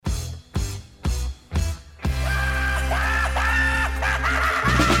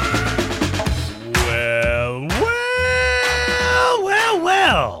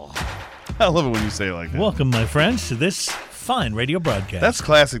I love it when you say it like that. Welcome, my friends, to this fine radio broadcast. That's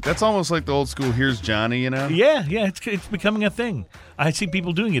classic. That's almost like the old school, here's Johnny, you know? Yeah, it's becoming a thing. I see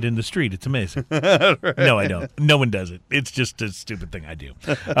people doing it in the street. It's amazing. Right. No, I don't. No one does it. It's just a stupid thing I do.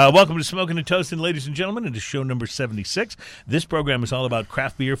 Welcome to Smoking and Toasting, ladies and gentlemen. It is show number 76. This program is all about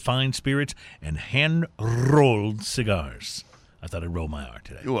craft beer, fine spirits, and hand-rolled cigars. I thought I'd roll my R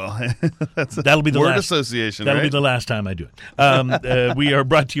today. Well, that'll be the word last, association. That'll right? be the last time I do it. We are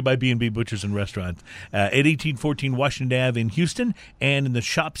brought to you by B&B Butchers and Restaurants at 1814 Washington Ave in Houston, and in the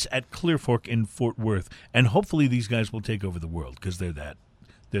shops at Clear Fork in Fort Worth. And hopefully these guys will take over the world because they're that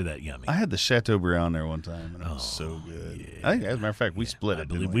yummy. I had the Chateaubriand there one time, and it was so good. Yeah. I think, as a matter of fact, we split it. I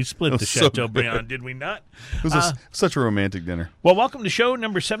believe didn't we split the so Chateaubriand, did we not? It was such a romantic dinner. Well, welcome to show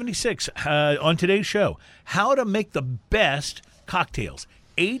number 76. On today's show, how to make the best cocktails.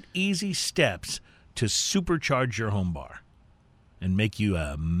 8 easy steps to supercharge your home bar and make you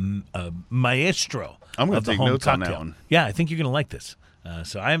a maestro I'm going of to the take home notes cocktail. on that one. Yeah, I think you're going to like this.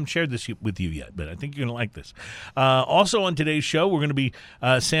 So I haven't shared this with you yet, but I think you're going to like this. Also on today's show, we're going to be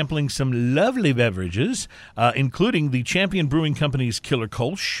sampling some lovely beverages, including the Champion Brewing Company's Killer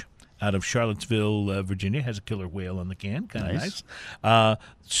Kolsch out of Charlottesville, Virginia. Has a killer whale on the can. Kind of nice.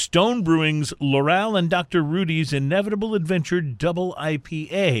 Stone Brewing's Loral and Dr. Rudy's Inevitable Adventure Double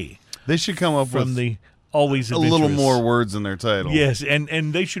IPA. They should come up from with the always a little adventurous. more words in their title. Yes,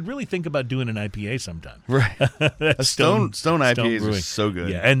 and they should really think about doing an IPA sometime. Right. Stone IPAs Brewing. are so good.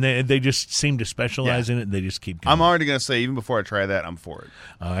 Yeah, and they just seem to specialize in it. And they just keep going. I'm already going to say, even before I try that, I'm for it.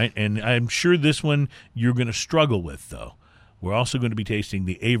 All right, and I'm sure this one you're going to struggle with, though. We're also going to be tasting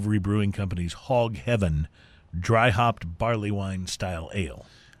the Avery Brewing Company's Hog Heaven dry hopped barley wine style ale.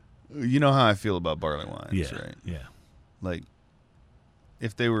 You know how I feel about barley wines, Yeah, right? yeah. Like,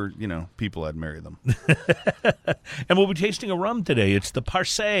 if they were, people, I'd marry them. And we'll be tasting a rum today. It's the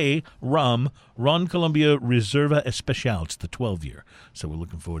Parse rum, Ron Columbia Reserva Especial. It's the 12-year. So we're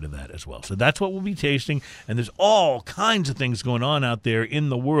looking forward to that as well. So that's what we'll be tasting. And there's all kinds of things going on out there in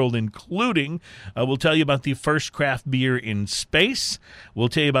the world, including we'll tell you about the first craft beer in space. We'll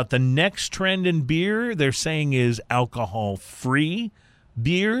tell you about the next trend in beer they're saying is alcohol-free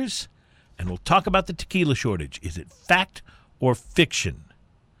beers. And we'll talk about the tequila shortage. Is it fact or fiction?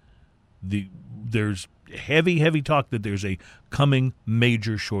 There's heavy talk that there's a coming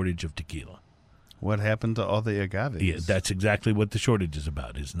major shortage of tequila. What happened to all the agaves? Yeah, that's exactly what the shortage is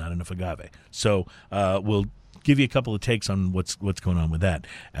about. Is not enough agave. So we'll give you a couple of takes on what's going on with that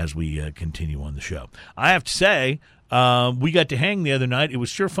as we continue on the show. I have to say, we got to hang the other night. It was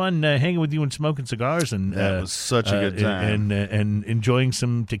sure fun hanging with you and smoking cigars, and that was such a good time. And enjoying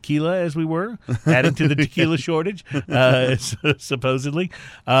some tequila as we were adding to the tequila shortage, supposedly.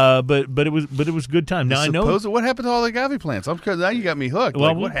 But it was a good time. Now I know what happened to all the agave plants. Now you got me hooked.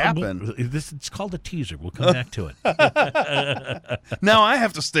 Well, what happened? It's called a teaser. We'll come back to it. Now I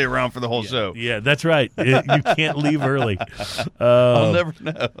have to stay around for the whole show. Yeah, that's right. You can't leave early. I'll never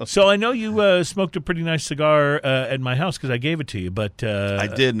know. So I know you smoked a pretty nice cigar at my house because I gave it to you, but I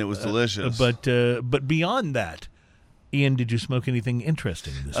did, and it was delicious. But beyond that, Ian, did you smoke anything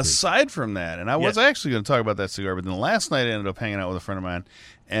interesting this week? Aside from that, and I was actually going to talk about that cigar, but then last night I ended up hanging out with a friend of mine,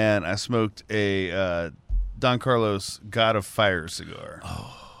 and I smoked a Don Carlos God of Fire cigar.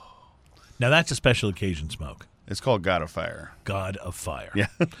 Oh, now that's a special occasion smoke. It's called God of Fire. God of Fire. Yeah,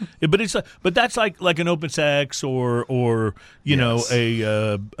 but that's like an Open Sex or know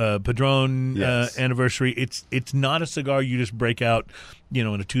a Padron anniversary. It's not a cigar you just break out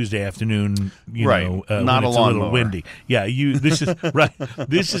on a Tuesday afternoon. Right, not when it's a a little lawnmower. windy. Yeah, this is right.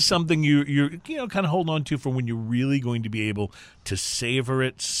 This is something you're kind of hold on to for when you're really going to be able to savor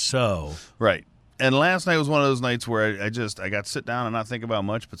it. So right. And last night was one of those nights where I got to sit down and not think about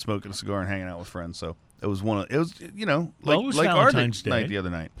much, but smoking a cigar and hanging out with friends. So it was like our Valentine's night Day. the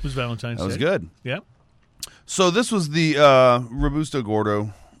other night. It was Valentine's Day. That was good. Yeah. So this was the Robusto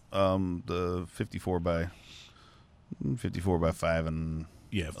Gordo, the 54 by 5 and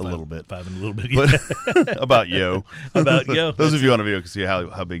a little bit. 5 and a little bit. But about yo. About yo. Those of you on a video can see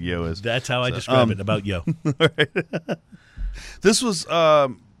how big yo is. That's how I describe it, about yo. This was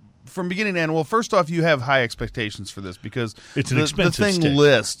from beginning to end. Well, first off, you have high expectations for this because it's an expensive the thing stick.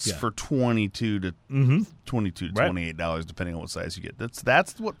 Lists for $22 to $28, Right. depending on what size you get.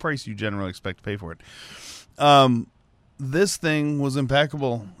 That's what price you generally expect to pay for it. This thing was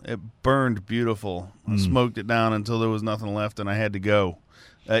impeccable. It burned beautiful. I smoked it down until there was nothing left, and I had to go.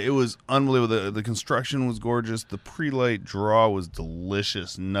 It was unbelievable. The construction was gorgeous. The pre-light draw was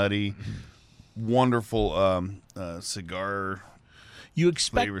delicious, nutty, wonderful cigar You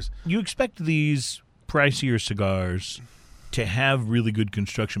expect flavors. You expect these pricier cigars to have really good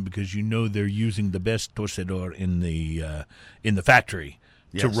construction because you know they're using the best torcedor in the factory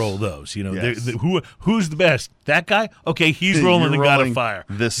to Yes. roll those. You know, Yes. who's the best? That guy? Okay, he's rolling You're and got a rolling fire.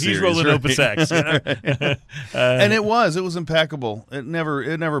 this he's series, rolling right? Opus X. You know? And it was impeccable. It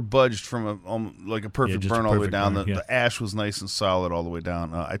never budged from like a perfect just a burn all the way perfect down. burn, yeah. The ash was nice and solid all the way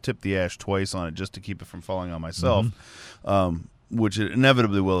down. I tipped the ash twice on it just to keep it from falling on myself, which it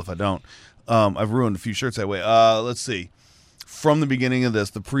inevitably will if I don't. I've ruined a few shirts that way. Let's see. From the beginning of this,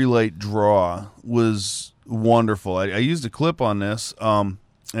 the pre-light draw was wonderful. I used a clip on this.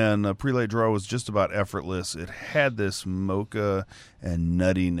 And the pre-light draw was just about effortless. It had this mocha and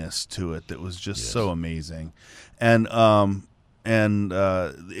nuttiness to it that was just so amazing. And when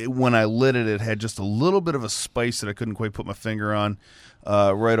I lit it, it had just a little bit of a spice that I couldn't quite put my finger on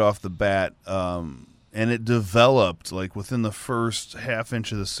right off the bat. And it developed, like within the first half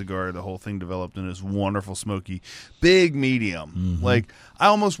inch of the cigar, the whole thing developed in this wonderful smoky, big medium. Like, I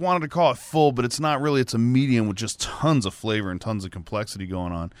almost wanted to call it full, but it's not really. It's a medium with just tons of flavor and tons of complexity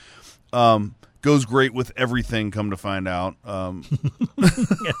going on. Goes great with everything, come to find out.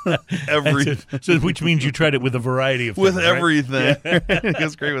 So which means you tried it with a variety of With things, right? everything. It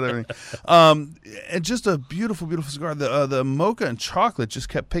goes great with everything. And just a beautiful, beautiful cigar. The mocha and chocolate just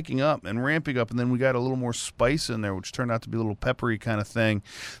kept picking up and ramping up, and then we got a little more spice in there, which turned out to be a little peppery kind of thing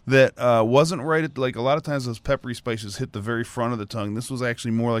that wasn't right at, like, a lot of times those peppery spices hit the very front of the tongue. This was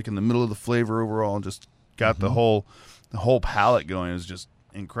actually more like in the middle of the flavor overall and just got the whole palate going. It was just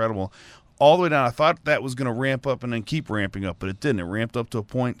incredible. All the way down. I thought that was going to ramp up and then keep ramping up, but it didn't. It ramped up to a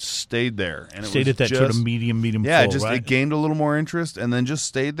point, stayed there. And Stayed it at that was sort of medium yeah, full, right? it gained a little more interest and then just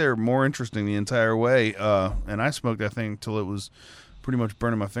stayed there, more interesting the entire way. And I smoked that thing till it was pretty much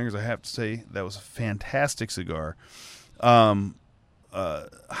burning my fingers. I have to say that was a fantastic cigar. Highly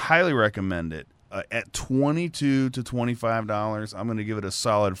recommend it. At $22 to $25, I'm going to give it a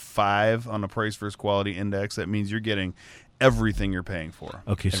solid 5 on the price versus quality index. That means you're getting everything you're paying for.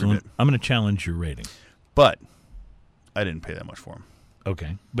 Okay, every so bit. I'm going to challenge your rating. But I didn't pay that much for them.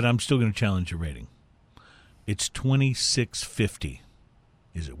 Okay, but I'm still going to challenge your rating. It's $26.50.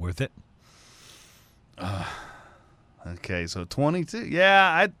 Is it worth it? Okay, so 22.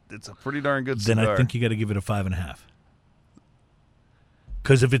 Yeah, it's a pretty darn good cigar. Then I think you got to give it a 5.5.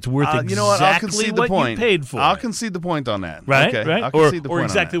 Because if it's worth exactly you know what? I'll concede the what point. you paid for, I'll it, concede the point on that. right? Okay, Right? I'll concede the point or on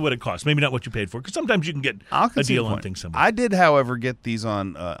exactly that. what it costs. Maybe not what you paid for. Because sometimes you can get I'll a concede deal the on point. things somewhere. I did, however, get these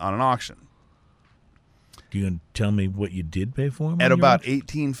on an auction You going to tell me what you did pay for them? at about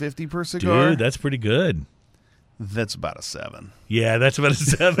 $18.50 per cigar. Dude, that's pretty good. That's about a 7. Yeah, that's about a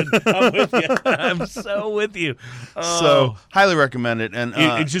 7. I'm with you. I'm so with you. Oh. So highly recommend it. And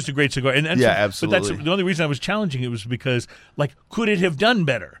It's just a great cigar. And yeah, But absolutely. that's the only reason I was challenging it was because, like, could it have done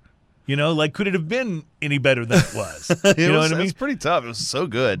better? You know, like, could it have been any better than it was? You know what I mean? It's pretty tough. It was so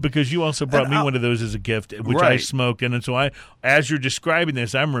good. Because you also brought And me one of those as a gift, which I Right. smoked, and so as you're describing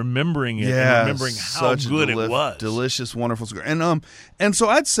this, I'm remembering it and remembering how such a good it was. Delicious, wonderful cigar. And so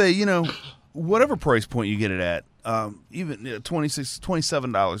I'd say, whatever price point you get it at, even $26,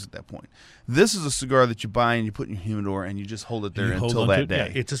 $27 at that point. This is a cigar that you buy and you put in your humidor and you just hold it there You hold until on to that it.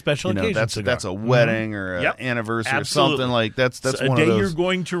 day. Yeah, it's a special occasion That's cigar. that's a wedding or an Yep. anniversary Absolutely. or something like that's So one a day of those. you're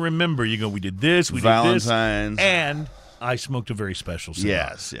going to remember. You go, we did this, we Valentine's. did this, and I smoked a very special cigar.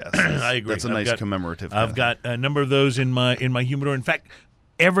 Yes. I agree. That's a I've nice got- commemorative. kind I've of got a number of those in my humidor. In fact,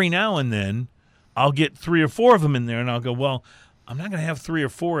 every now and then I'll get 3 or 4 of them in there, and I'll go, well, I'm not going to have 3 or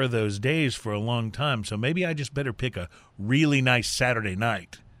 4 of those days for a long time, so maybe I just better pick a really nice Saturday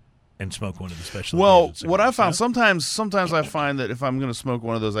night and smoke one of the special. Well, occasion what I cigars, found you know? sometimes I find that if I'm going to smoke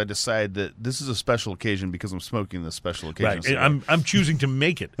one of those, I decide that this is a special occasion because I'm smoking the special occasion. Right, cigar. I'm choosing to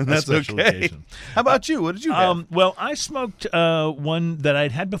make it a That's special okay. occasion. How about you? What did you have? Well, I smoked one that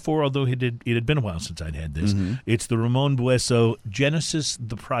I'd had before, although it had been a while since I'd had this. Mm-hmm. It's the Ramon Bueso Genesis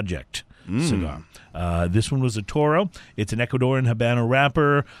the Project cigar. This one was a Toro. It's an Ecuadorian Habano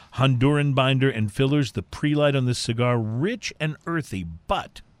wrapper, Honduran binder, and fillers. The pre-light on this cigar, rich and earthy,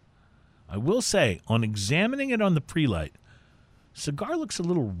 but I will say, on examining it on the pre-light, cigar looks a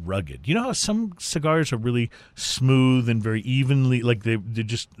little rugged. You know how some cigars are really smooth and very evenly, like they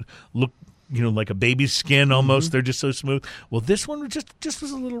just look, like a baby's skin almost. They're just so smooth. Well, this one just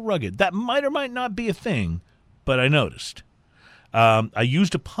was a little rugged. That might or might not be a thing, but I noticed. I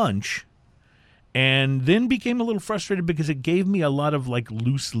used a punch and then became a little frustrated because it gave me a lot of like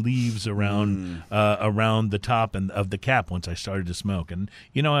loose leaves around the top and of the cap once I started to smoke. And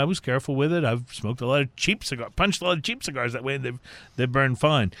I was careful with it. I've smoked a lot of punched a lot of cheap cigars that way. They burn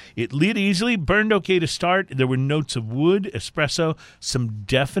fine. It lit easily, burned okay to start. There were notes of wood, espresso, some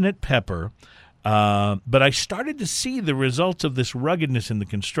definite pepper. But I started to see the results of this ruggedness in the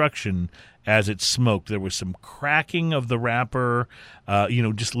construction as it smoked. There was some cracking of the wrapper,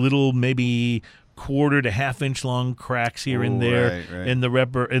 just little maybe quarter to half-inch long cracks here and there right. in the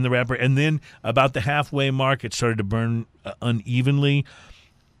wrapper. And then about the halfway mark, it started to burn unevenly.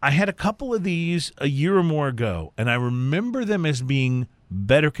 I had a couple of these a year or more ago, and I remember them as being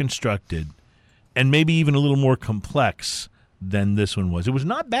better constructed and maybe even a little more complex than this one was. It was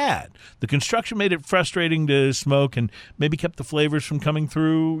not bad. The construction made it frustrating to smoke and maybe kept the flavors from coming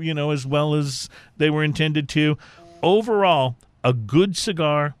through, as well as they were intended to. Overall, a good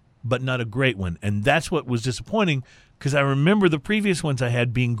cigar, but not a great one. And that's what was disappointing, because I remember the previous ones I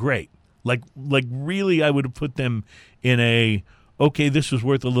had being great. Like really, I would have put them in a, okay, this was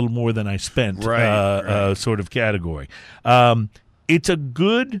worth a little more than I spent right. Sort of category. It's a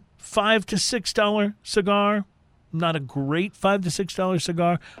good $5 to $6 cigar. Not a great $5 to $6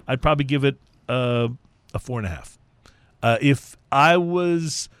 cigar. I'd probably give it a 4.5. If I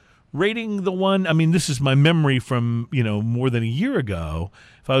was rating the one, this is my memory from more than a year ago.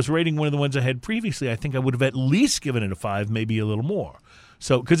 If I was rating one of the ones I had previously, I think I would have at least given it a 5, maybe a little more.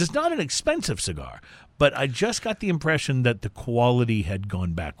 So, because it's not an expensive cigar, but I just got the impression that the quality had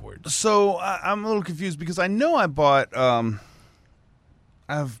gone backwards. So I'm a little confused because I know I've bought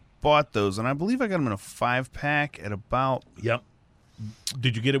those, and I believe I got them in a 5-pack at about Yep.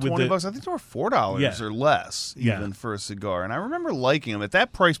 Did you get it with $20? I think they were $4 or less, even for a cigar. And I remember liking them at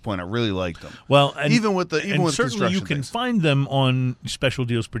that price point. I really liked them. Well, and even with certainly construction you can things. find them on special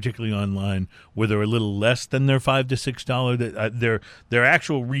deals, particularly online, where they're a little less than their $5 to $6. Their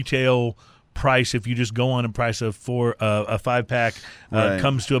actual retail price, if you just go on and price a 5-pack,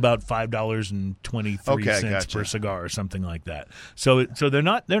 comes to about $5.23 per cigar or something like that. So they're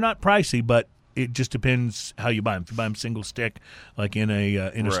not pricey, but it just depends how you buy them. If you buy them single stick, like in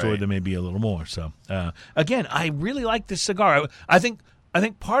a store, there may be a little more. So again, I really like this cigar. I think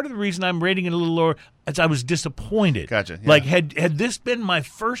part of the reason I'm rating it a little lower is I was disappointed. Gotcha. Yeah. Like had this been my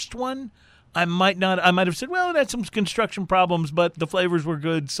first one, I might have said, well, it had some construction problems, but the flavors were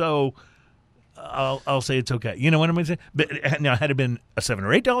good, so I'll say it's okay. You know what I'm saying? But now, had it been a $7 or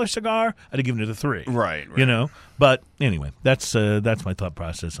 $8 cigar, I'd have given it a 3. Right. But anyway, that's my thought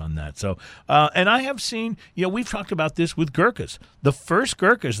process on that. So, and I have seen, we've talked about this with Gurkhas. The first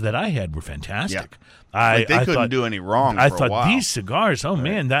Gurkhas that I had were fantastic. Yeah. They couldn't do any wrong. I for thought a while. These cigars,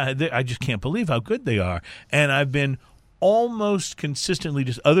 man, I just can't believe how good they are. And I've been almost consistently,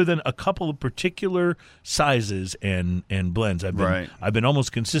 just other than a couple of particular sizes and blends, I've been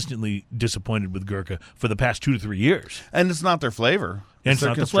almost consistently disappointed with Gurkha for the past 2 to 3 years. And it's not their flavor. And it's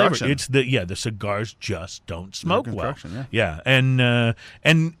not the flavor. It's the cigars just don't smoke well. And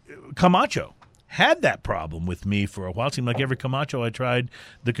Camacho had that problem with me for a while. It seemed like every Camacho I tried,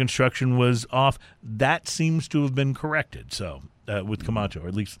 the construction was off. That seems to have been corrected. So with Camacho, or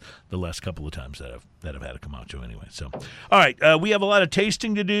at least the last couple of times that I've had a Camacho anyway. So, all right, we have a lot of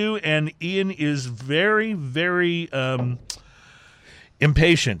tasting to do, and Ian is very, very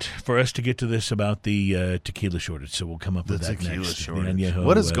impatient for us to get to this about the tequila shortage. So we'll come up with that next. Shortage.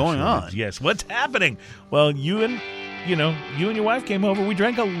 What is going on? Yes, what's happening? Well, you and your wife came over. We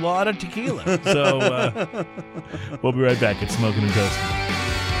drank a lot of tequila. So we'll be right back at Smoking and Toasting.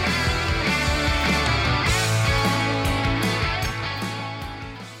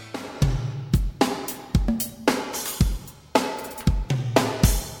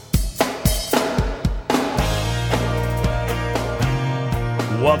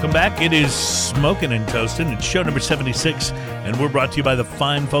 Welcome back. It is Smoking and Toasting. It's show number 76, and we're brought to you by the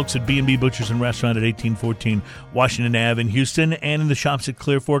fine folks at B&B Butchers and Restaurant at 1814 Washington Ave in Houston, and in the shops at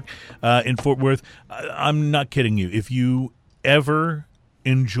Clear Fork in Fort Worth. I'm not kidding you. If you ever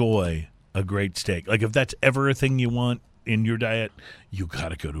enjoy a great steak, like if that's ever a thing you want in your diet, you got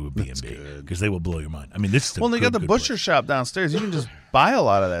to go to a B&B because they will blow your mind. I mean, this is they got the butcher shop downstairs. You can just buy a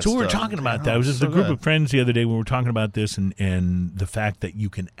lot of that stuff. So we were talking about that. I was just a group of friends the other day when we were talking about this and the fact that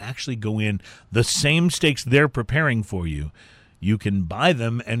you can actually go in, the same steaks they're preparing for you, you can buy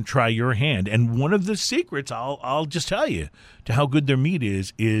them and try your hand. And one of the secrets, I'll just tell you, to how good their meat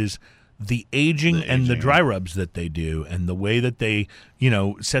is the aging and the dry rubs that they do and the way that they,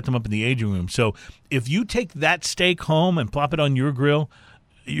 set them up in the aging room. So if you take that steak home and plop it on your grill,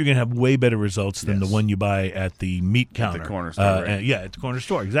 you're going to have way better results than the one you buy at the meat counter. At the corner store, right? At the corner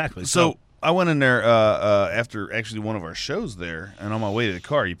store, exactly. So I went in there after actually one of our shows there, and on my way to the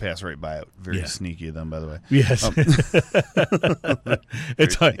car, you pass right by it. Very sneaky of them, by the way. Yes.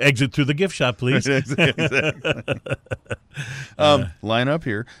 It's exit through the gift shop, please. Exactly. Line up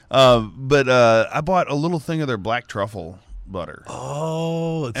here. But I bought a little thing of their black truffle butter.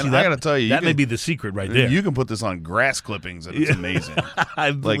 Oh, And I got to tell you, that may be the secret right there. You can put this on grass clippings, and it's amazing.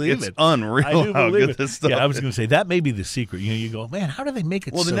 I believe it's it. unreal I do how believe good it. this stuff Yeah, I was is. going to say that may be the secret. You go, man, how do they make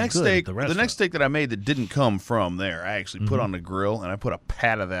it Well, so the next good steak, at the the restaurant? next steak that I made that didn't come from there, I actually put on the grill, and I put a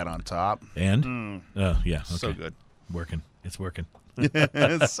pat of that on top. And? Oh, yeah. Okay. So good. Working. It's working.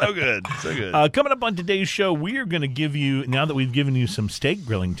 It's so good. So good. Coming up on today's show, we are going to give you, now that we've given you some steak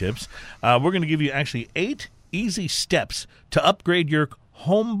grilling tips, we're going to give you actually 8 easy steps to upgrade your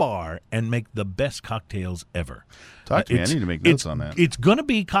home bar and make the best cocktails ever. Talk to me. I need to make notes on that. It's going to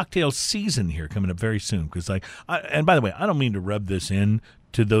be cocktail season here coming up very soon. And by the way, I don't mean to rub this in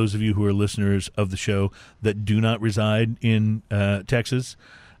to those of you who are listeners of the show that do not reside in Texas,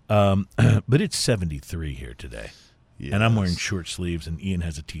 but it's 73 here today. Yes. And I'm wearing short sleeves, and Ian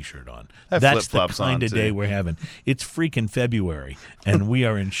has a T-shirt on. I have That's the flip-flops kind on, of too. day we're having. It's freaking February, and we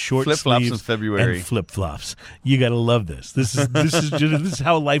are in short Flip-flops sleeves in February. and flip-flops. You got to love this. This is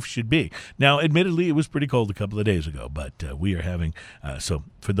how life should be. Now, admittedly, it was pretty cold a couple of days ago, but we are having. So,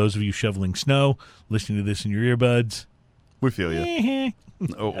 for those of you shoveling snow, listening to this in your earbuds, We feel you.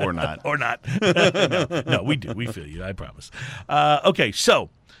 Or not. or not. No, we do. We feel you. I promise. Okay, so.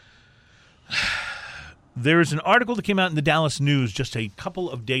 There's an article that came out in the Dallas News just a couple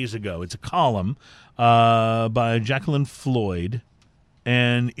of days ago. It's a column by Jacqueline Floyd,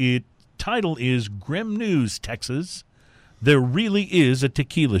 and its title is Grim News, Texas. There really is a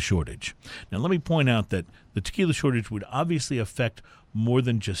tequila shortage. Now, let me point out that the tequila shortage would obviously affect more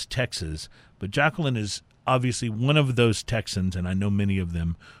than just Texas, but Jacqueline is obviously one of those Texans, and I know many of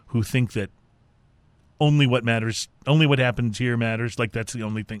them, who think that only what happens here matters. Like that's the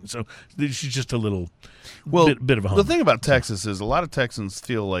only thing. So she's just a little bit of a homer. The thing about Texas is a lot of Texans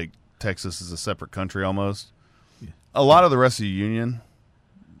feel like Texas is a separate country almost. Yeah. A lot of the rest of the union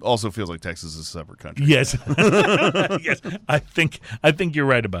also feels like Texas is a separate country. Yes. Yes. I think you're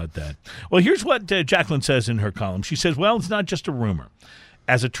right about that. Well, here's what Jacqueline says in her column. She says, well, it's not just a rumor.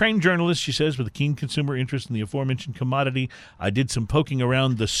 As a trained journalist, she says, with a keen consumer interest in the aforementioned commodity, I did some poking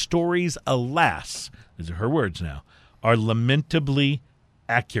around. The stories, alas, these are her words now, are lamentably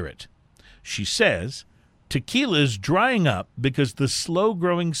accurate. She says, tequila is drying up because the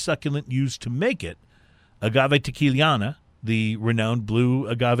slow-growing succulent used to make it, agave tequiliana, the renowned blue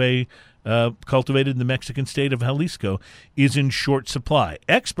agave cultivated in the Mexican state of Jalisco, is in short supply.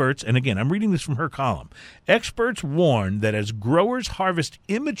 Experts, and again, I'm reading this from her column, experts warn that as growers harvest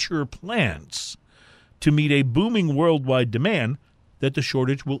immature plants to meet a booming worldwide demand, that the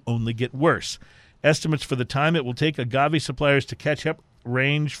shortage will only get worse. Estimates for the time it will take agave suppliers to catch up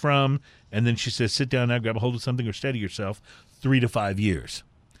range from, and then she says, sit down now, grab a hold of something or steady yourself, 3 to 5 years.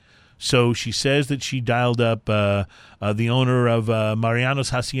 So she says that she dialed up the owner of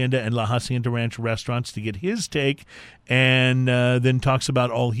Mariano's Hacienda and La Hacienda Ranch restaurants to get his take, and then talks about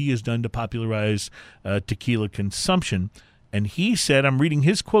all he has done to popularize tequila consumption. And he said, I'm reading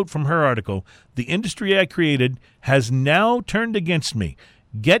his quote from her article, the industry I created has now turned against me.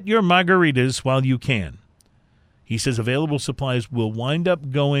 Get your margaritas while you can. He says available supplies will wind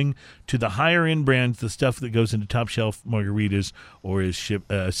up going to the higher-end brands, the stuff that goes into top-shelf margaritas or is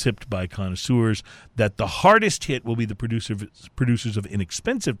sipped by connoisseurs, that the hardest hit will be the producers of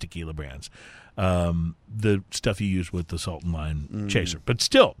inexpensive tequila brands, the stuff you use with the salt and lime chaser. But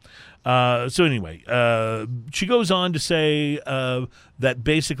still, so anyway, she goes on to say that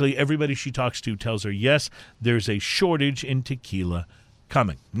basically everybody she talks to tells her, yes, there's a shortage in tequila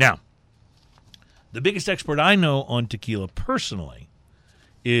coming. Now, the biggest expert I know on tequila personally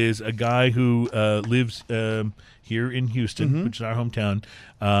is a guy who lives here in Houston, which is our hometown,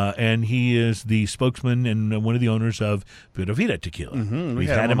 and he is the spokesman and one of the owners of Pura Vida Tequila. We've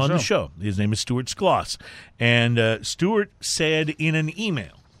had him on the show. His name is Stuart Skloss. And Stuart said in an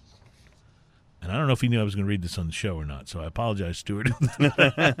email, and I don't know if he knew I was going to read this on the show or not, so I apologize, Stuart.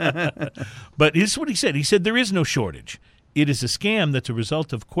 But here's what he said. He said, there is no shortage. It is a scam that's a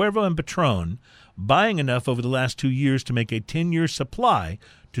result of Cuervo and Patron buying enough over the last 2 years to make a 10-year supply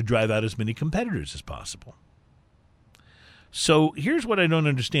to drive out as many competitors as possible. So here's what I don't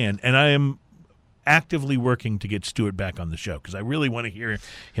understand, and I am actively working to get Stuart back on the show because I really want to hear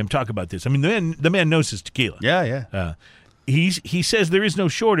him talk about this. I mean, the man knows his tequila. Yeah. He says there is no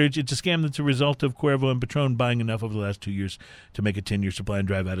shortage. It's a scam that's a result of Cuervo and Patron buying enough over the last 2 years to make a 10-year supply and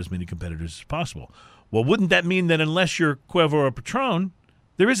drive out as many competitors as possible. Well, wouldn't that mean that unless you're Cuervo or Patron,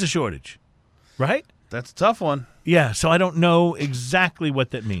 there is a shortage, right? That's a tough one. Yeah, so I don't know exactly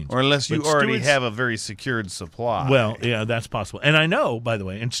what that means. Or unless you already have a very secured supply. Well, yeah, that's possible. And I know, by the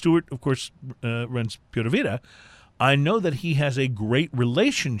way, and Stuart, of course, runs Pura Vida, I know that he has a great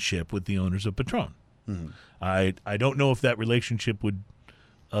relationship with the owners of Patron. I don't know if that relationship would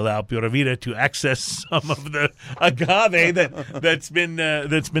allow Pura Vida to access some of the agave that's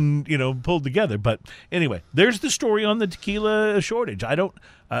been pulled together. But anyway, there's the story on the tequila shortage. I don't.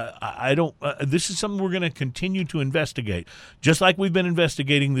 This is something we're going to continue to investigate, just like we've been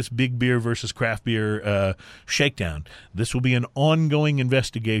investigating this big beer versus craft beer shakedown. This will be an ongoing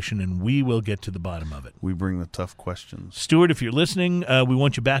investigation, and we will get to the bottom of it. We bring the tough questions. Stuart, if you're listening, we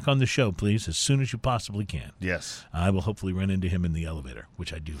want you back on the show, please, as soon as you possibly can. Yes. I will hopefully run into him in the elevator,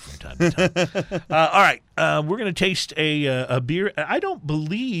 which I do from time to time. All right, we're going to taste a beer. I don't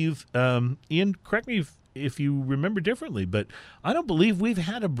believe, Ian, correct me if you remember differently, but I don't believe we've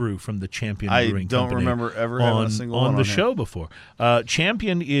had a brew from the Champion Brewing Company. I don't remember ever having a single one on the here. show before.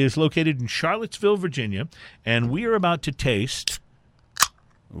 Champion is located in Charlottesville, Virginia, and we are about to taste.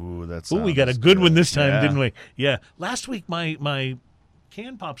 Ooh, that's. We got a good one this time, didn't we? Yeah. Last week, my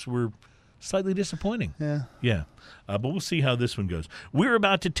can pops were slightly disappointing. Yeah. But we'll see how this one goes. We're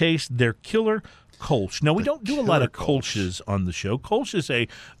about to taste their Killer Kolsch. Now, we don't do a lot of Kolsches on the show. Kolsch is a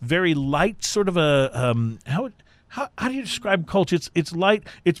very light sort of a how do you describe Kolsch? It's light.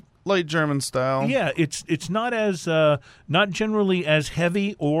 It's light German style. Yeah, it's not as not generally as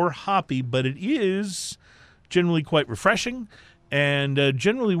heavy or hoppy, but it is generally quite refreshing and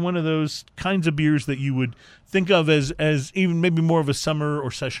generally one of those kinds of beers that you would think of as even maybe more of a summer or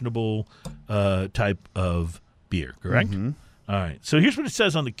sessionable type of beer. Correct? Mm-hmm. All right. So here's what it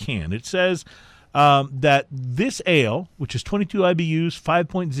says on the can. It says that this ale, which is 22 IBUs,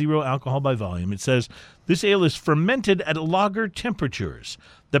 5.0 alcohol by volume, it says this ale is fermented at lager temperatures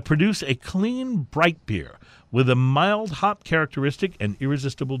that produce a clean, bright beer with a mild hop characteristic and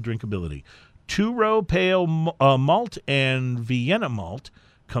irresistible drinkability. Two-row pale malt and Vienna malt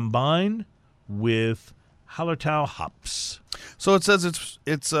combined with Hallertau hops. So it says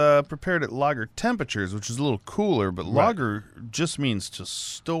it's prepared at lager temperatures, which is a little cooler, but lager just means to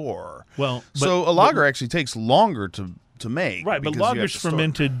store. Well, so a lager actually takes longer to make. Right, but lager's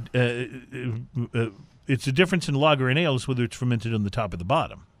fermented. It's a difference in lager and ale is whether it's fermented on the top or the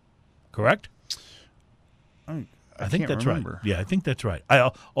bottom. Correct? I think that's remember. right. Yeah, I think that's right.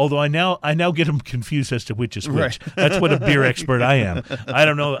 Although I now get them confused as to which is which. Right. That's what a beer expert I am. I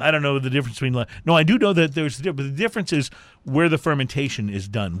don't know the difference between. No, I do know that there's. But the difference is where the fermentation is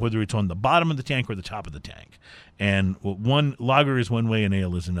done, whether it's on the bottom of the tank or the top of the tank. And one lager is one way, and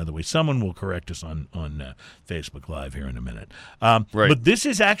ale is another way. Someone will correct us on Facebook Live here in a minute. Right. But this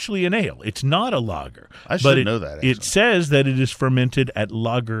is actually an ale. It's not a lager. I should know that. Actually. It says that it is fermented at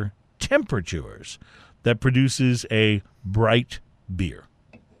lager temperatures. That produces a bright beer,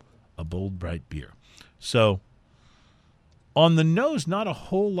 a bold, bright beer. So on the nose, not a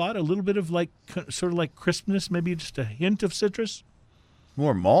whole lot, a little bit of sort of like crispness, maybe just a hint of citrus.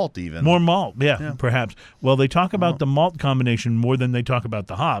 More malt even. More malt, yeah. Perhaps. Well, they talk about the malt combination more than they talk about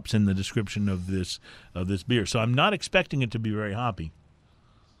the hops in the description of this beer. So I'm not expecting it to be very hoppy.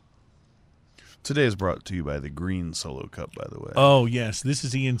 Today is brought to you by the Green Solo Cup, by the way. Oh, yes. This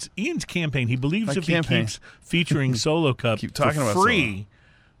is Ian's campaign. He believes if he keeps featuring Solo Cup for free,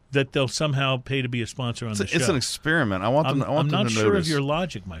 that they'll somehow pay to be a sponsor on the show. It's an experiment. I want them to notice. I'm not sure of your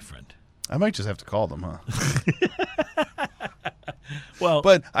logic, my friend. I might just have to call them, huh? Well,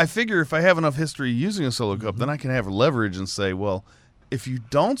 but I figure if I have enough history using a Solo Cup, then I can have leverage and say, well, if you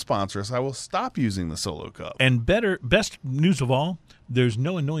don't sponsor us, I will stop using the Solo Cup. And best news of all, there's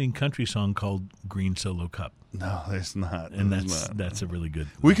no annoying country song called Green Solo Cup. No, there's not. And that's a really good.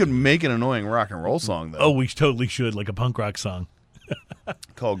 We could make an annoying rock and roll song, though. Oh, we totally should, like a punk rock song.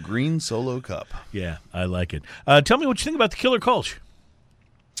 Called Green Solo Cup. Yeah, I like it. Tell me what you think about the Killer Kolsch.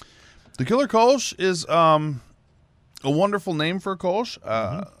 The Killer Kolsch is a wonderful name for a Kolsch.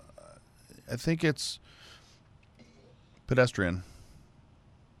 I think it's pedestrian.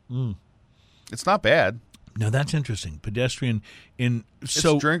 It's not bad. Now that's interesting. Pedestrian it's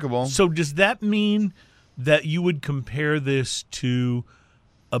drinkable. So does that mean that you would compare this to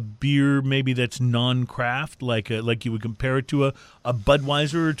a beer maybe that's non-craft, like you would compare it to a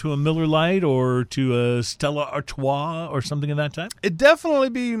Budweiser or to a Miller Lite or to a Stella Artois or something of that type? It'd definitely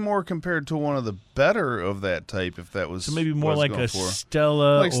be more compared to one of the better of that type if that was. So maybe more like a for.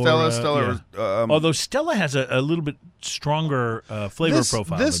 Stella. Like Stella. Yeah. Although Stella has a little bit stronger flavor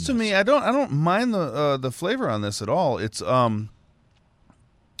profile. This to me, I don't mind the flavor on this at all. It's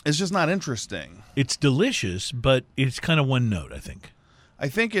just not interesting. It's delicious, but it's kind of one note, I think. I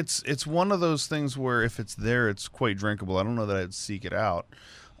think it's one of those things where if it's there, it's quite drinkable. I don't know that I'd seek it out.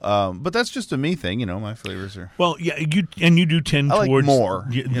 But that's just a me thing, my flavors are. Well, yeah, you do tend I like towards more,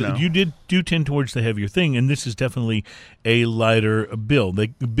 You do tend towards the heavier thing, and this is definitely a lighter beer.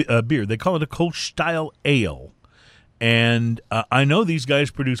 They call it a Kolsch style ale, and I know these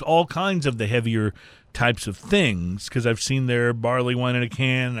guys produce all kinds of the heavier types of things because I've seen their barley wine in a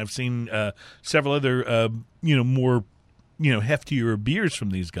can. I've seen several other more heftier beers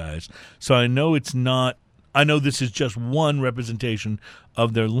from these guys. So I know it's not. I know this is just one representation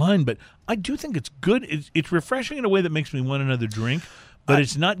of their line, but I do think it's good. It's refreshing in a way that makes me want another drink, but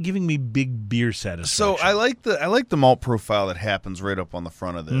it's not giving me big beer satisfaction. So I like the malt profile that happens right up on the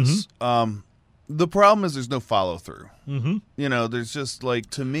front of this. The problem is there's no follow through. There's just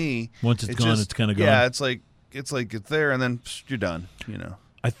to me, once it's gone, it's kind of gone. Yeah, it's there and then you're done.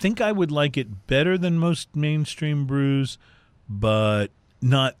 I think I would like it better than most mainstream brews, but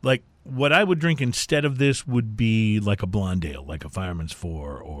not like. What I would drink instead of this would be like a blonde ale, like a Fireman's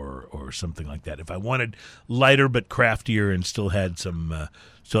 4 or something like that. If I wanted lighter but craftier and still had some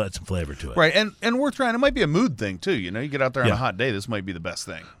flavor to it. Right, and worth trying. It might be a mood thing, too. You get out there on a hot day, this might be the best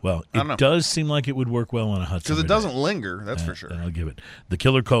thing. Well, it does seem like it would work well on a hot summer day. Because it doesn't linger, that's for sure. I'll give it. The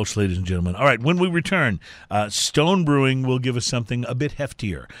Killer Kolsch, ladies and gentlemen. All right, when we return, Stone Brewing will give us something a bit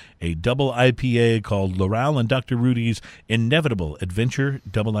heftier, a double IPA called Loral and Dr. Rudy's Inevitable Adventure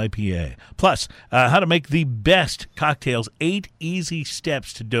Double IPA. Plus, how to make the best cocktails, 8 easy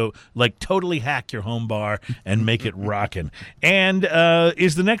steps to totally hack your home bar and make it rockin'. And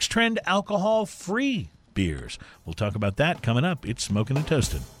is the next trend alcohol-free beers? We'll talk about that coming up. It's Smoking and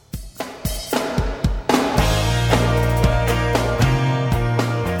Toasted.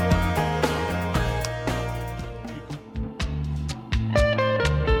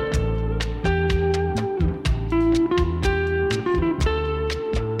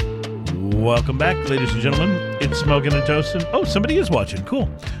 Welcome back, ladies and gentlemen. It's Smoking and Toasting. Oh, somebody is watching. Cool.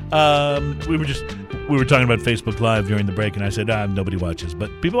 We were talking about Facebook Live during the break, and I said, nobody watches. But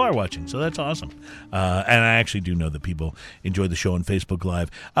people are watching, so that's awesome. And I actually do know that people enjoy the show on Facebook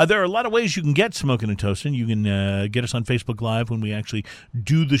Live. There are a lot of ways you can get Smoking and Toasting. You can get us on Facebook Live when we actually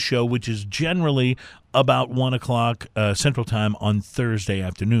do the show, which is generally about 1 o'clock Central Time on Thursday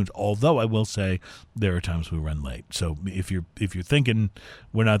afternoons. Although I will say there are times we run late. So if you're thinking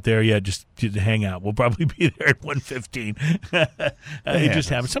we're not there yet, just hang out. We'll probably be there at 1:15. It just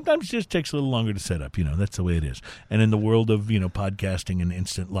happens. Sometimes it just takes a little longer to set up. That's the way it is. And in the world of podcasting and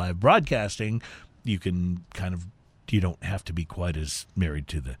instant live broadcasting, you can you don't have to be quite as married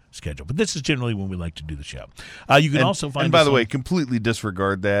to the schedule. But this is generally when we like to do the show. You can also find. And by the way, completely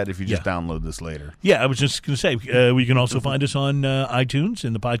disregard that if you just download this later. Yeah, I was just going to say, we can also find us on iTunes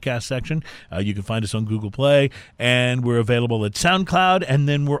in the podcast section. You can find us on Google Play, and we're available at SoundCloud, and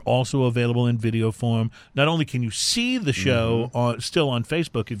then we're also available in video form. Not only can you see the show still on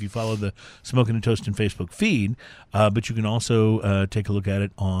Facebook if you follow the Smoking and Toasting Facebook feed, but you can also take a look at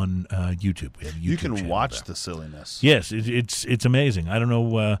it on YouTube. We have a YouTube you can channel watch there. the silliness. Yes, it's amazing. I don't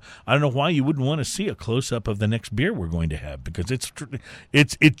know why you wouldn't want to see a close up of the next beer we're going to have, because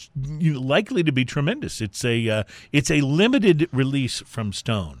it's likely to be tremendous. It's a limited release from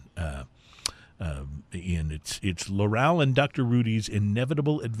Stone. Ian, it's Loral and Dr. Rudy's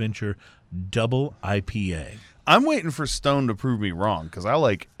Inevitable Adventure Double IPA. I'm waiting for Stone to prove me wrong because I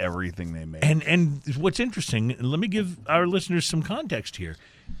like everything they make. And what's interesting, let me give our listeners some context here.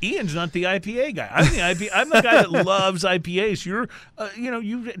 Ian's not the IPA guy. I'm the guy that loves IPAs. You're,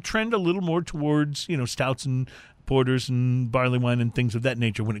 you trend a little more towards, stouts and porters and barley wine and things of that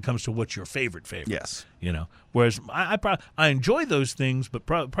nature when it comes to what's your favorite. Yes. Whereas I enjoy those things, but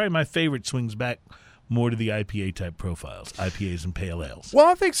probably my favorite swings back more to the IPA type profiles, IPAs and pale ales. Well,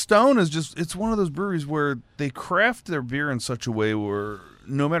 I think Stone is it's one of those breweries where they craft their beer in such a way where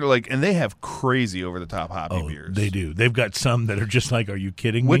no matter and they have crazy over the top hoppy beers. They do. They've got some that are just like, are you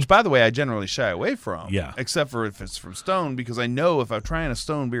kidding me? Which, by the way, I generally shy away from. Yeah. Except for if it's from Stone, because I know if I'm trying a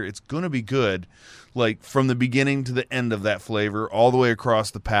Stone beer, it's going to be good. From the beginning to the end of that flavor, all the way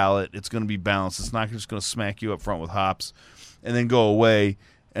across the palate, it's going to be balanced. It's not just going to smack you up front with hops and then go away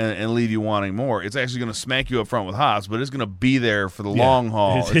and leave you wanting more. It's actually going to smack you up front with hops, but it's going to be there for the long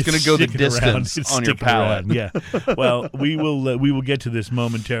haul. It's going to go the distance on your palate. Yeah. Well, we will get to this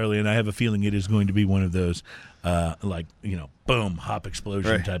momentarily, and I have a feeling it is going to be one of those boom, hop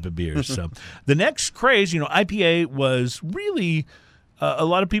explosion type of beers. So the next craze, IPA was really a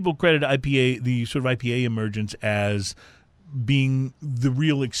lot of people credit IPA, the sort of IPA emergence, as being the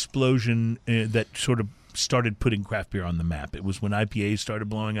real explosion that sort of started putting craft beer on the map. It was when IPAs started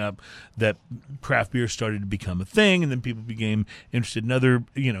blowing up that craft beer started to become a thing, and then people became interested in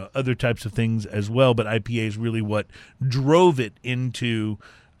other types of things as well. But IPA is really what drove it into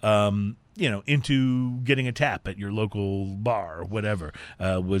into getting a tap at your local bar or whatever,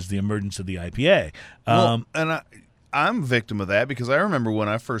 was the emergence of the IPA. I'm a victim of that because I remember when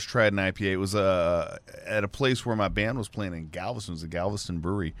I first tried an IPA, it was at a place where my band was playing in Galveston. It was the Galveston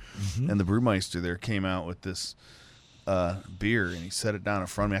Brewery. And the brewmeister there came out with this beer, and he set it down in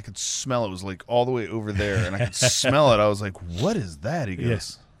front of me. I could smell it. It was like all the way over there, and I could smell it. I was like, what is that? He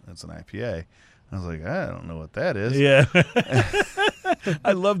goes, that's an IPA. I was like, I don't know what that is. Yeah.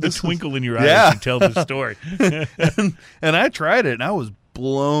 I love the twinkle in your eyes as you tell the story. and I tried it, and I was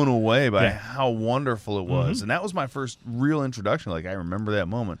blown away by how wonderful it was. And that was my first real introduction. Like, I remember that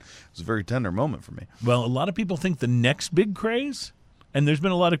moment. It was a very tender moment for me. Well, a lot of people think the next big craze, and there's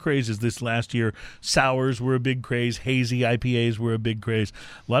been a lot of crazes this last year. Sours were a big craze. Hazy IPAs were a big craze.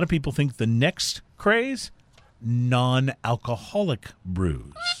 A lot of people think the next craze, non-alcoholic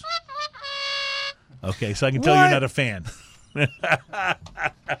brews. Okay, so I can tell you're not a fan.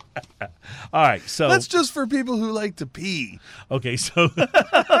 All right, so that's just for people who like to pee. Okay, so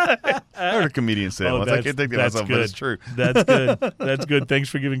I heard a comedian say it once. I can't think of myself, but it's true. That's good. That's good. Thanks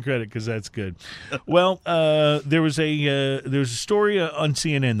for giving credit, because that's good. Well, there was a story on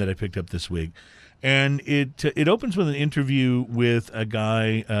CNN that I picked up this week, and it opens with an interview with a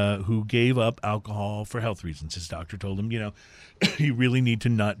guy who gave up alcohol for health reasons. His doctor told him, you really need to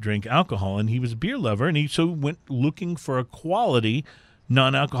not drink alcohol. And he was a beer lover, and he so went looking for a quality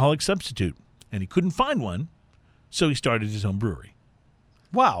non-alcoholic substitute. And he couldn't find one, so he started his own brewery.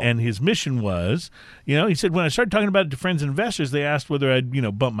 Wow. And his mission was, he said, when I started talking about it to friends and investors, they asked whether I'd,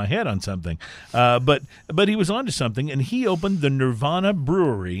 bump my head on something. But he was onto something, and he opened the Nirvana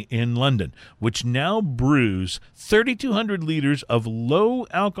Brewery in London, which now brews 3,200 liters of low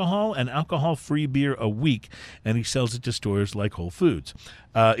alcohol and alcohol-free beer a week, and he sells it to stores like Whole Foods.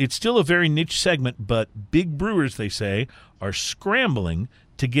 It's still a very niche segment, but big brewers, they say, are scrambling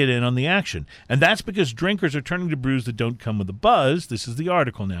to get in on the action. And that's because drinkers are turning to brews that don't come with a buzz. This is the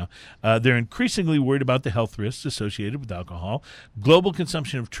article now. They're increasingly worried about the health risks associated with alcohol. Global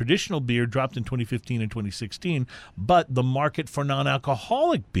consumption of traditional beer dropped in 2015 and 2016, but the market for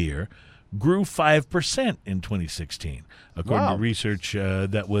non-alcoholic beer grew 5% in 2016, according to research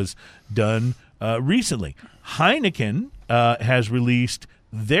that was done recently. Heineken has released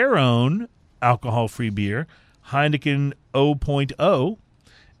their own alcohol-free beer, Heineken 0.0,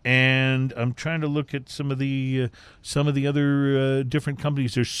 and I'm trying to look at some of the other different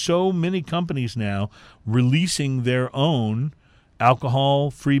companies. There's so many companies now releasing their own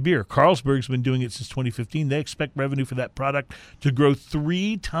alcohol-free beer. Carlsberg's been doing it since 2015. They expect revenue for that product to grow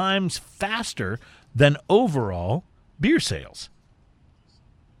 3 times faster than overall beer sales.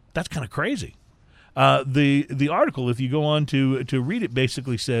 That's kind of crazy. The article, if you go on to read it,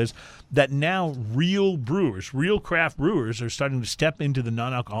 basically says that now real craft brewers are starting to step into the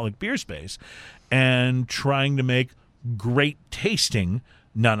non-alcoholic beer space and trying to make great tasting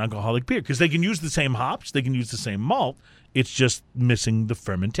non-alcoholic beer, because they can use the same hops, they can use the same malt, it's just missing the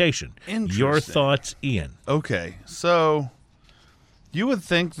fermentation. Your thoughts, Ian? Okay, so you would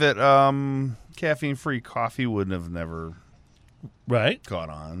think that caffeine-free coffee wouldn't have never caught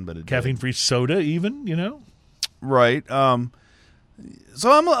on, but it caffeine-free soda, even, right.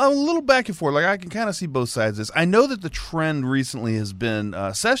 So I'm a little back and forth. Like, I can kind of see both sides of this. I know that the trend recently has been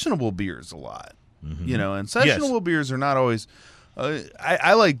sessionable beers a lot, and sessionable beers are not always.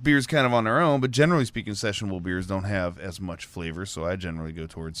 I like beers kind of on their own, but generally speaking, sessionable beers don't have as much flavor, so I generally go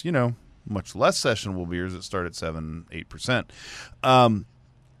towards much less sessionable beers that start at 7-8%.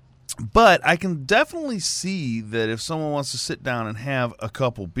 But I can definitely see that if someone wants to sit down and have a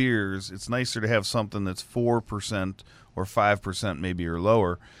couple beers, it's nicer to have something that's 4% or 5% maybe or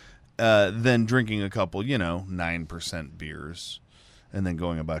lower than drinking a couple, 9% beers and then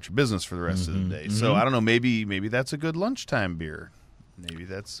going about your business for the rest of the day. So I don't know, maybe that's a good lunchtime beer. Maybe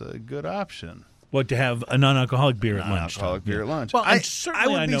that's a good option. What, to have a non-alcoholic beer at lunch? Non-alcoholic beer at lunch. Well, I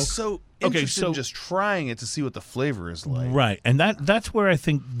would be so interested in just trying it to see what the flavor is like. Right, and that's where I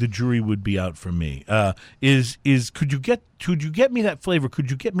think the jury would be out for me. Is could you get me that flavor?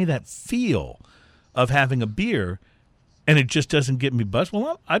 Could you get me that feel of having a beer, and it just doesn't get me buzzed?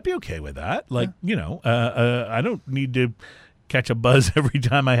 Well, I'd be okay with that. Like, I don't need to catch a buzz every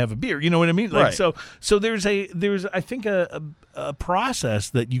time I have a beer. You know what I mean? Like, right. So there's I think a process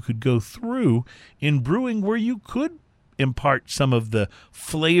that you could go through in brewing where you could impart some of the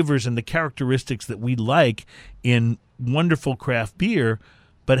flavors and the characteristics that we like in wonderful craft beer,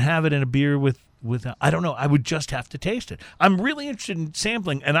 but have it in a beer with I don't know. I would just have to taste it. I'm really interested in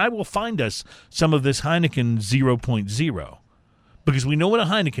sampling, and I will find us some of this Heineken 0.0 because we know what a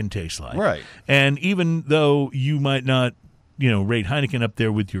Heineken tastes like. Right. And even though you might not rate Heineken up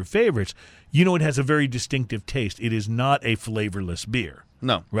there with your favorites, it has a very distinctive taste. It is not a flavorless beer.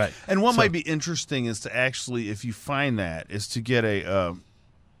 No. Right. And what might be interesting is to actually, if you find that, is to get a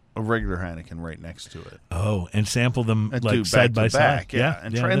regular Heineken right next to it. Oh, and sample them And like do side by back to back, side. yeah.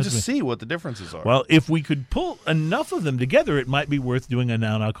 And try and that's just see what the differences are. Well, if we could pull enough of them together, it might be worth doing a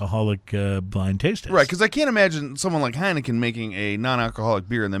non-alcoholic blind taste test. Right, because I can't imagine someone like Heineken making a non-alcoholic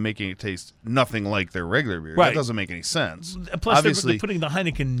beer and then making it taste nothing like their regular beer. Right. That doesn't make any sense. Plus, Obviously, they're putting the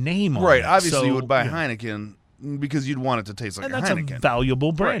Heineken name on right, it. obviously so, you would buy yeah. Heineken because you'd want it to taste like And a that's Heineken. a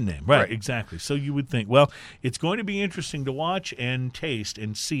valuable brand Right, name. Right, right. exactly. So you would think, well, it's going to be interesting to watch and taste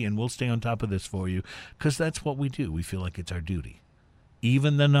and see, and we'll stay on top of this for you because that's what we do. We feel like it's our duty.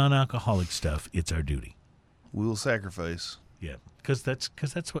 Even the non-alcoholic stuff, it's our duty. We will sacrifice. Yeah, because that's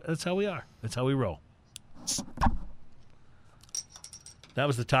how we are. That's how we roll. That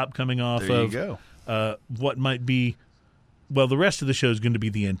was the top coming off There you of go. What might be. Well, the rest of the show is going to be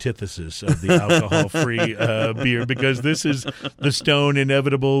the antithesis of the alcohol-free beer because this is the Stone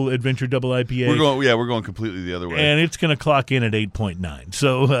Inevitable Adventure Double IPA. We're going completely the other way. And it's going to clock in at 8.9.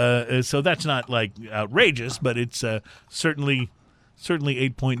 So that's not like outrageous, but it's certainly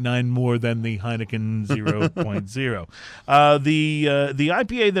 8.9 more than the Heineken 0.0. The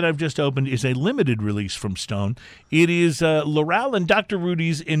IPA that I've just opened is a limited release from Stone. It is Loral and Dr.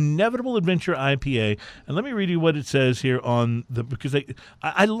 Rudy's Inevitable Adventure IPA. And let me read you what it says here because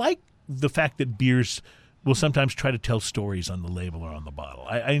I like the fact that beers will sometimes try to tell stories on the label or on the bottle.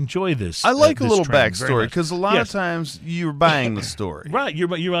 I enjoy this. I like a this little trend very backstory much. because a lot Yes. of times you're buying the story. Right, you're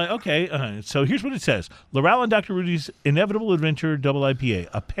like, okay. So here's what it says. Loral and Dr. Rudy's Inevitable Adventure Double IPA,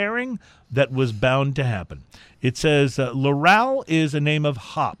 a pairing that was bound to happen. It says Loral is a name of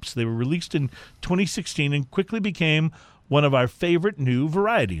hops. They were released in 2016 and quickly became one of our favorite new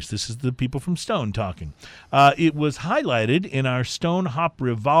varieties. This is the people from Stone talking. It was highlighted in our Stone Hop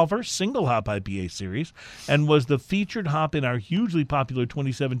Revolver single hop IPA series and was the featured hop in our hugely popular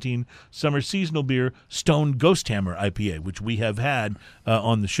 2017 summer seasonal beer, Stone Ghost Hammer IPA, which we have had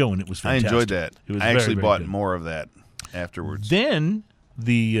on the show, and it was I fantastic. enjoyed that. It was I actually very, very bought good. more of that afterwards. Then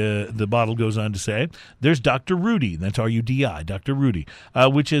the bottle goes on to say, there's Dr. Rudy, that's R-U-D-I, Dr. Rudy,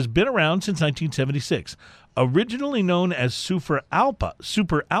 which has been around since 1976. Originally known as Super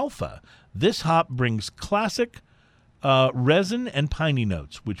Alpha, this hop brings classic resin and piney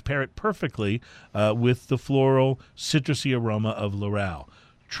notes, which pair it perfectly with the floral, citrusy aroma of Loral.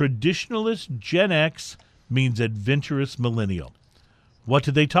 Traditionalist Gen X means adventurous millennial. What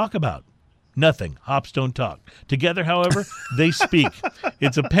do they talk about? Nothing. Hops don't talk. Together, however, they speak.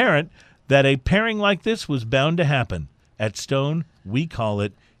 It's apparent that a pairing like this was bound to happen. At Stone, we call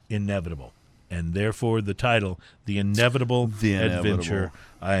it inevitable. And therefore the title, The Inevitable Adventure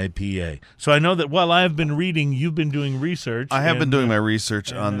IPA. So I know that while I've been reading, you've been doing research. I have been doing my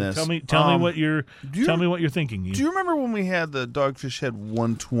research on this. Tell me what you're thinking. Do you remember when we had the Dogfish Head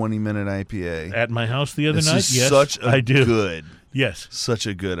 120-minute IPA? At my house the other This night? is Yes, such a I do. good, Yes. such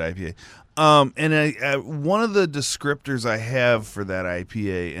a good IPA. And one of the descriptors I have for that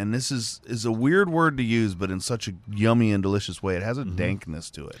IPA, and this is a weird word to use, but in such a yummy and delicious way, it has a dankness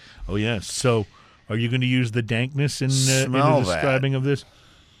to it. Oh, yes. So are you going to use the dankness in Smell the describing of this?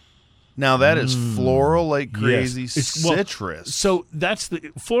 Now that is floral like crazy, Yes. Well, citrus. so that's the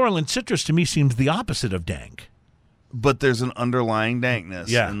floral and citrus to me seems the opposite of dank. But there's an underlying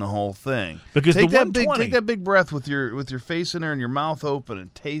dankness in the whole thing. Because take the that big 120 take that big breath with your face in there and your mouth open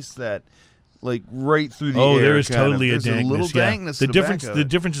and taste that like right through the air. Oh, there is kind of. totally There's a dankness. a little yeah. dankness The to difference. the back The of it.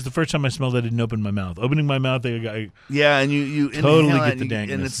 difference is the first time I smelled it, I didn't open my mouth. Opening my mouth, I Yeah, and you totally inhale get it the and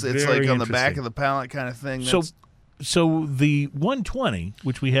dankness. and it's Very like on the back interesting. of the palate kind of thing. So, That's- so the 120,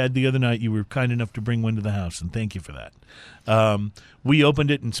 which we had the other night, you were kind enough to bring one to the house, and thank you for that. We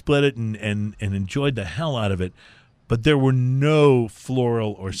opened it and split it and enjoyed the hell out of it, but there were no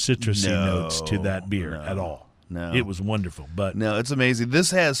floral or citrusy notes to that beer at all. No. It was wonderful, but no, it's amazing.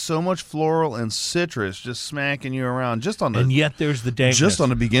 This has so much floral and citrus just smacking you around just on the and yet there's the dankness. just on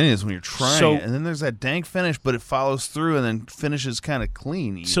the beginning is when you're trying So- it, and then there's that dank finish, but it follows through and then finishes kind of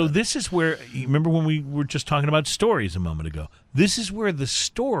clean. Even. So this is where, you remember when we were just talking about stories a moment ago? This is where the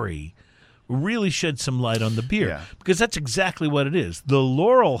story really shed some light on the beer. Yeah. Because that's exactly what it is. The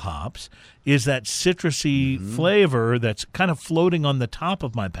Laurel hops is that citrusy flavor that's kind of floating on the top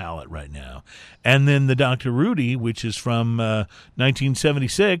of my palate right now. And then the Dr. Rudy, which is from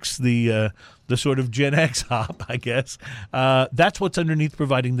 1976, the sort of Gen X hop, I guess, that's what's underneath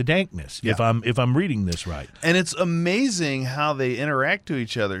providing the dankness, Yeah. if I'm reading this right. And it's amazing how they interact to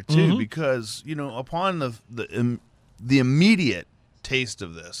each other too, because upon the immediate taste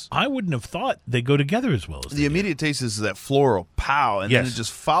of this. I wouldn't have thought they go together as well as The immediate taste is that floral pow, and then Yes. it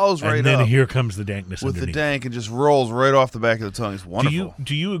just follows right and then up here comes the dankness with the underneath. dank and just rolls right off the back of the tongue. It's wonderful.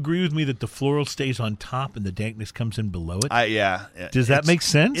 Do you agree with me that the floral stays on top and the dankness comes in below it? Yeah. Does that It's- make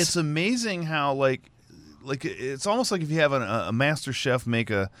sense? It's amazing how like it's almost like if you have a master chef make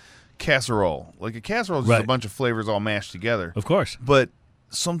a casserole. Like a casserole is just Right. a bunch of flavors all mashed together. Of course. But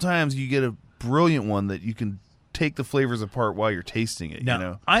sometimes you get a brilliant one that you can take the flavors apart while you're tasting it. Now, You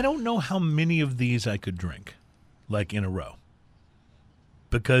know, I don't know how many of these I could drink, like in a row.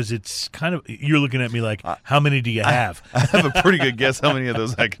 Because it's kind of, you're looking at me like, how many do you have? I have a pretty good guess how many of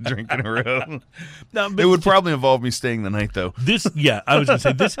those I could drink in a row. No, but It would probably involve me staying the night, though. I was going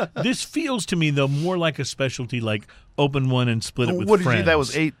to say, this feels to me, though, more like a specialty, like open one and split it with What did friends. you? That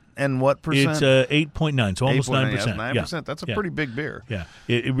was 8 and what percent? It's 8.9, so almost 8.9, 9%. yeah, 9%. That's a Yeah. pretty big beer. Yeah,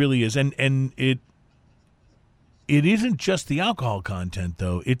 it really is, and it isn't just the alcohol content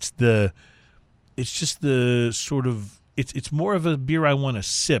though. It's just the sort of it's more of a beer I want to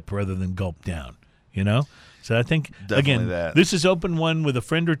sip rather than gulp down. You know, so I think Definitely again, that. this is open one with a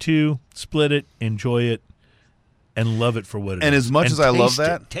friend or two, split it, enjoy it, and love it for what it And is. as much as I love taste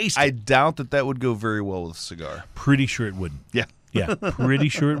that, it, taste I it. doubt that would go very well with a cigar. Pretty sure it wouldn't. Yeah. Yeah, pretty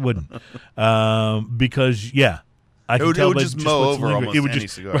sure it wouldn't. Because I can It would tell by just mow what's over lingering. almost It would any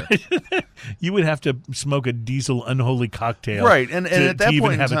just, cigar. right? You would have to smoke a diesel unholy cocktail, Right, and to, at that to even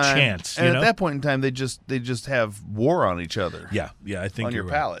point in have time, a chance. and You at know? that point in time, they just have war on each other. yeah, I think on you're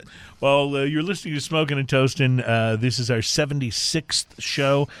your right. palate. Well, you're listening to Smoking and Toasting. This is our 76th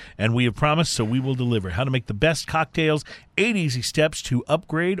show, and we have promised, so we will deliver. How to make the best cocktails, 8 easy steps to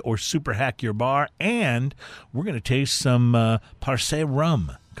upgrade or super hack your bar, and we're going to taste some Parse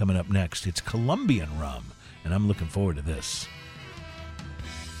rum coming up next. It's Colombian rum, and I'm looking forward to this.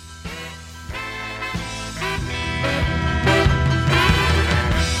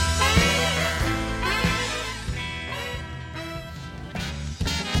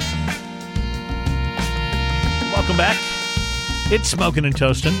 Welcome back. It's Smoking and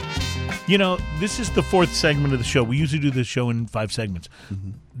Toasting. You know, this is the fourth segment of the show. We usually do this show in 5 segments.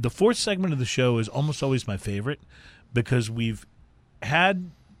 Mm-hmm. The fourth segment of the show is almost always my favorite because we've had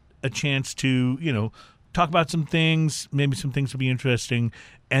a chance to, talk about some things, maybe some things will be interesting,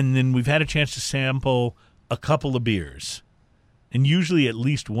 and then we've had a chance to sample a couple of beers. And usually at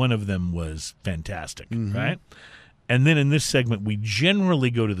least one of them was fantastic, right? And then in this segment, we generally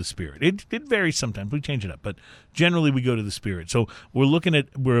go to the spirit. It varies sometimes. We change it up, but generally we go to the spirit. So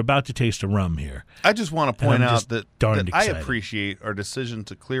we're about to taste a rum here. I just want to point And I'm out just that darned I excited. appreciate our decision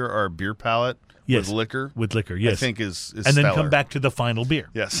to clear our beer palate Yes. with liquor. With liquor, yes. I think is and then stellar. come back to the final beer.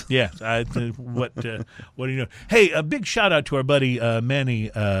 Yes. Yeah. What do you know? Hey, a big shout out to our buddy Manny.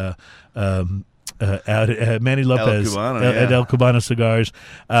 Manny Lopez Cubano, at yeah. El Cubano Cigars.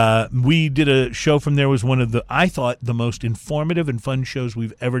 We did a show from there. Was one of I thought the most informative and fun shows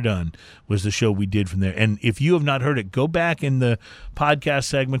we've ever done was the show we did from there. And if you have not heard it, go back in the podcast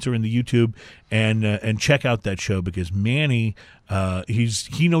segments or in the YouTube and check out that show because Manny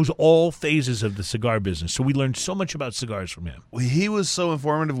he knows all phases of the cigar business. So we learned so much about cigars from him. He was so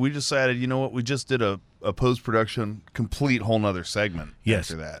informative. We decided, you know what? We just did a post-production complete whole nother segment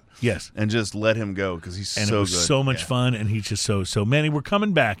Yes. after that. Yes. And just let him go because he's And so it was good. so much Yeah. fun, and he's just so Manny. We're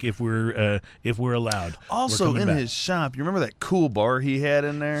coming back if we're allowed. We're Also coming in back. his shop, you remember that cool bar he had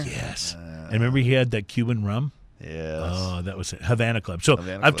in there? Yes. And remember he had that Cuban rum? Yes. Oh, that was it. Havana Club. So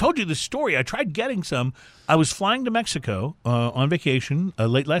Havana I've Club. told you this story. I tried getting some. I was flying to Mexico on vacation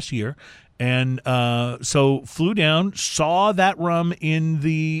late last year, and so flew down, saw that rum in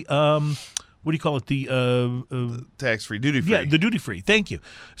the what do you call it? The Tax-free, duty-free. yeah, the duty free. Thank you.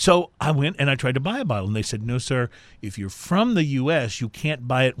 So I went and I tried to buy a bottle, and they said, "No, sir. If you're from the U.S., you can't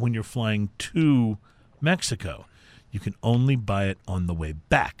buy it when you're flying to Mexico. You can only buy it on the way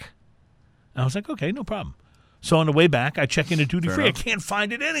back." And I was like, "Okay, no problem." So on the way back, I check into duty free. I enough. can't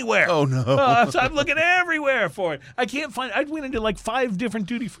find it anywhere. Oh, no. So I'm looking everywhere for it. I can't find. I went into like 5 different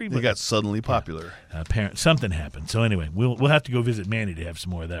duty free. They got suddenly popular. Something happened. So anyway, we'll have to go visit Manny to have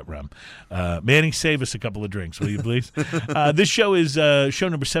some more of that rum. Manny, save us a couple of drinks, will you please? This show is show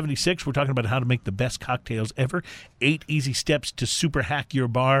number 76. We're talking about how to make the best cocktails ever. 8 easy steps to super hack your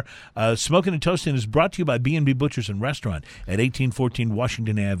bar. Smoking and Toasting is brought to you by B&B Butchers and Restaurant at 1814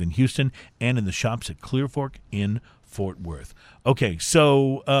 Washington Ave in Houston and in the shops at Clear Fork in Fort Worth. Okay,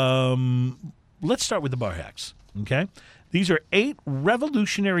 so let's start with the bar hacks. Okay, These are 8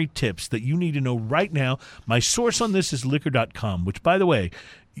 revolutionary tips that you need to know right now. My source on this is liquor.com, which, by the way,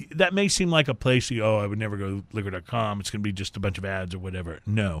 that may seem like a place I would never go to liquor.com. It's going to be just a bunch of ads or whatever.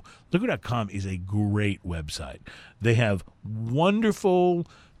 No, liquor.com is a great website. They have wonderful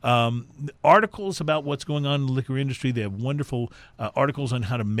articles about what's going on in the liquor industry. They have wonderful articles on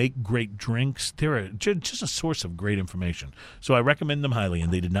how to make great drinks. They're just a source of great information. So I recommend them highly,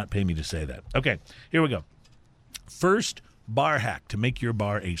 and they did not pay me to say that. Okay, here we go. First bar hack to make your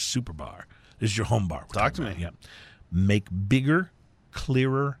bar a super bar. This is your home bar. Talk to me. Yeah. Make bigger,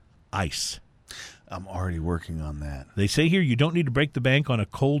 clearer ice. I'm already working on that. They say here you don't need to break the bank on a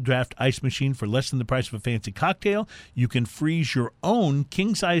cold draft ice machine for less than the price of a fancy cocktail. You can freeze your own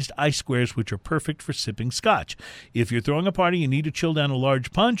king-sized ice squares, which are perfect for sipping scotch. If you're throwing a party and need to chill down a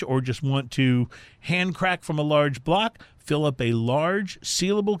large punch or just want to hand crack from a large block, fill up a large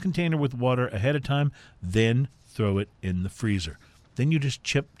sealable container with water ahead of time, then throw it in the freezer. Then you just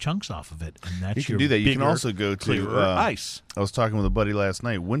chip chunks off of it, and that's You can your do that. You bigger, can also go to clearer ice. I was talking with a buddy last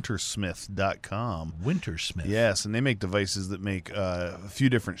night, wintersmith.com. Wintersmith. Yes, and they make devices that make a few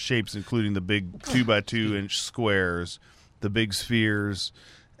different shapes, including the big 2x2-inch squares, the big spheres,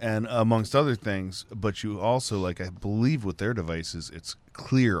 and amongst other things. But you also, I believe with their devices, it's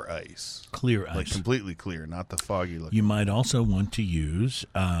clear ice. Clear ice. Like completely clear, not the foggy looking. You might also want to use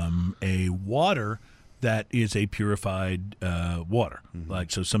a water that is a purified water.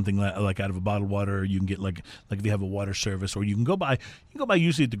 So something like out of a bottled water, you can get like if you have a water service, or you can go buy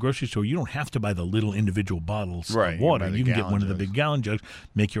usually at the grocery store. You don't have to buy the little individual bottles of water. You can get one of the big gallon jugs,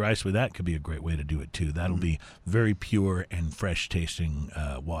 make your ice with that. Could be a great way to do it too. That'll be very pure and fresh tasting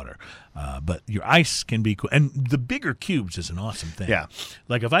water. But your ice can be cool. And the bigger cubes is an awesome thing. Yeah.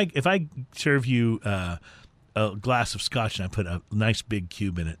 Like if I serve you a glass of scotch and I put a nice big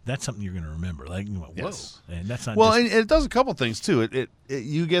cube in it, that's something you're going to remember. Whoa. Yes. And that's not and it does a couple things too. It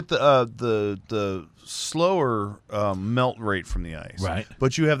you get the slower melt rate from the ice, right?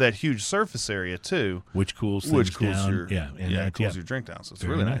 But you have that huge surface area too, which cools things down. It cools your drink down. So it's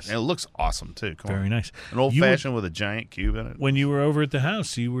really nice. And it looks awesome too. Very nice. An old fashioned with a giant cube in it. When you were over at the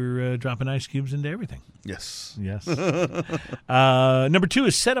house, you were dropping ice cubes into everything. Yes. Number 2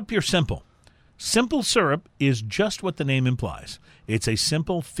 is set up your simple. Simple syrup is just what the name implies. It's a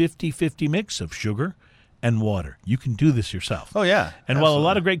simple 50-50 mix of sugar and water. You can do this yourself. Oh, yeah. And while a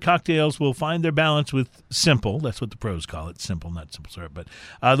lot of great cocktails will find their balance with simple, that's what the pros call it, simple, not simple syrup, but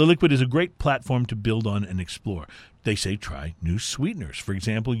the liquid is a great platform to build on and explore. They say try new sweeteners. For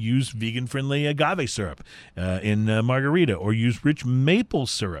example, use vegan-friendly agave syrup in margarita, or use rich maple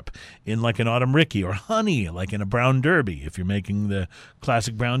syrup in like an Autumn Ricky, or honey like in a brown derby if you're making the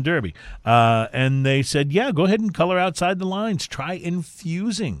classic brown derby. And they said, go ahead and color outside the lines. Try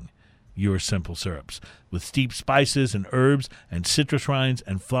infusing your simple syrups with steeped spices and herbs and citrus rinds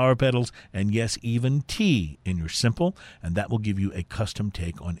and flower petals, and yes, even tea in your simple, and that will give you a custom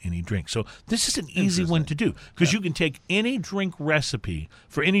take on any drink. So this is an easy one to do, because you can take any drink recipe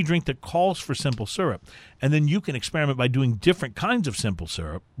for any drink that calls for simple syrup, and then you can experiment by doing different kinds of simple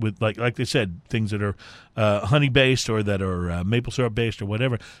syrup with, like they said, things that are honey-based or that are maple syrup-based or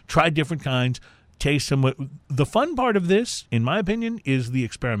whatever. Try different kinds. Taste them. The fun part of this, in my opinion, is the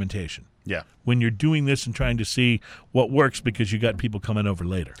experimentation. Yeah. When you're doing this and trying to see what works, because you got people coming over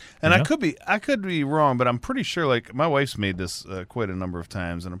later. And I could be wrong, but I'm pretty sure, my wife's made this quite a number of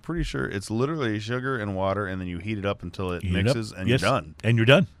times, and I'm pretty sure it's literally sugar and water, and then you heat it up until it mixes, and you're done. And you're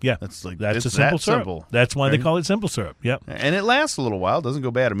done. Yeah. That's a simple syrup. Simple. That's why they call it simple syrup. Yep. And it lasts a little while. It doesn't go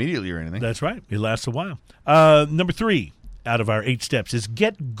bad immediately or anything. That's right. It lasts a while. Number 3 out of our 8 steps is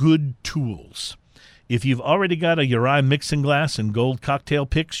get good tools. If you've already got a Uri mixing glass and gold cocktail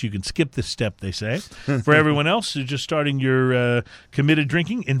picks, you can skip this step, they say. For everyone else who's just starting your committed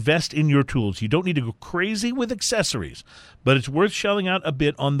drinking, invest in your tools. You don't need to go crazy with accessories, but it's worth shelling out a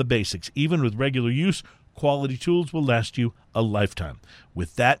bit on the basics. Even with regular use, quality tools will last you a lifetime.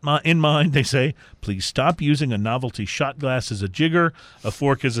 With that in mind, they say, please stop using a novelty shot glass as a jigger, a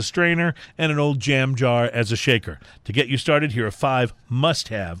fork as a strainer, and an old jam jar as a shaker. To get you started, here are 5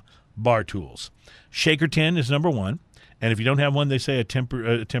 must-have bar tools. Shaker tin is number 1, and if you don't have one, they say a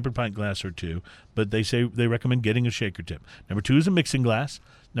tempered pint glass or 2, but they recommend getting a shaker tip. Number 2 is a mixing glass.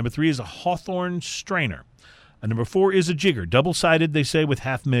 Number 3 is a Hawthorne strainer. And number 4 is a jigger, double-sided, they say, with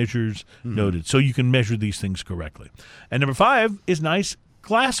half measures noted, so you can measure these things correctly. And number 5 is nice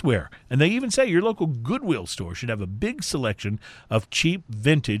glassware, and they even say your local Goodwill store should have a big selection of cheap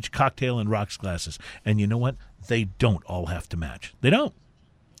vintage cocktail and rocks glasses. And you know what? They don't all have to match. They don't.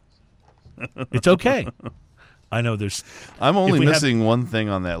 It's okay. I know there's. I'm only we have- missing one thing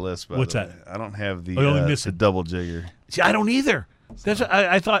on that list. By What's the way. that? I don't have the, Oh, you only the missing- double jigger. See, I don't either. That's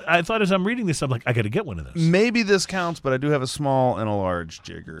I thought as I'm reading this, I'm like, I got to get one of those. Maybe this counts, but I do have a small and a large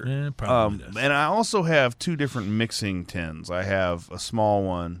jigger. Probably does. And I also have two different mixing tins. I have a small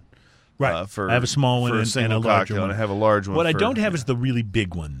one. Right. For, I have a small one for a and single a larger cocktail, one. and I have a large one. What I for- don't have is the really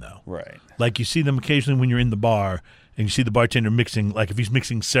big one, though. Right. Like you see them occasionally when you're in the bar and you see the bartender mixing, like if he's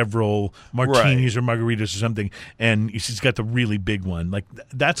mixing several martinis or margaritas or something, and he's got the really big one. Like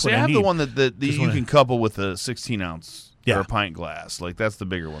that's See, what I I have need. the one that you when can couple with a 16-ounce Yeah. or a pint glass. Like that's the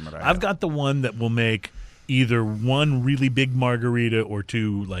bigger one that I have. I've got the one that will make either one really big margarita or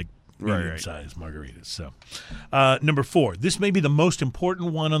two like medium-sized margaritas. So, number 4. This may be the most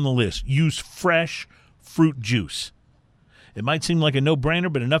important one on the list. Use fresh fruit juice. It might seem like a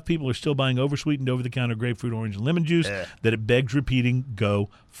no-brainer, but enough people are still buying oversweetened, over-the-counter grapefruit, orange, and lemon juice that it begs repeating, go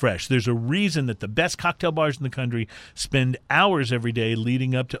fresh. There's a reason that the best cocktail bars in the country spend hours every day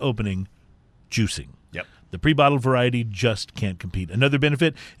leading up to opening juicing. Yep. The pre-bottled variety just can't compete. Another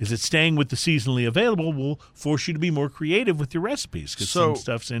benefit is that staying with the seasonally available will force you to be more creative with your recipes because some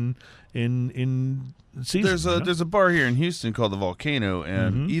stuff's in season. There's a bar here in Houston called the Volcano,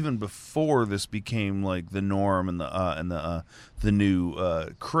 and even before this became like the norm and the new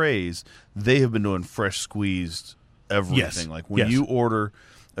craze, they have been doing fresh squeezed everything. Yes. Like when you order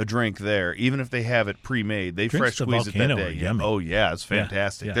a drink there, even if they have it pre-made, they Drinks fresh at the squeeze it that Volcano day. are yummy. Oh yeah, it's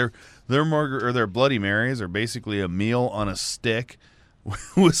fantastic. Yeah. Their Bloody Marys are basically a meal on a stick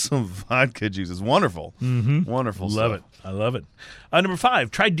with some vodka juice. It's wonderful. Wonderful Love stuff. it. I love it. Number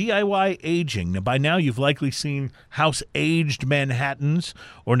 5, try DIY aging. Now, by now, you've likely seen house-aged Manhattans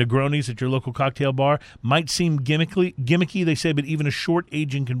or Negronis at your local cocktail bar. Might seem gimmicky, they say, but even a short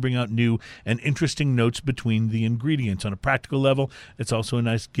aging can bring out new and interesting notes between the ingredients. On a practical level, it's also a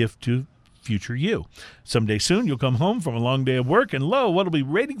nice gift to future you. Someday soon, you'll come home from a long day of work, and lo, what'll be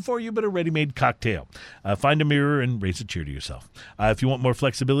waiting for you but a ready-made cocktail? Find a mirror and raise a cheer to yourself. If you want more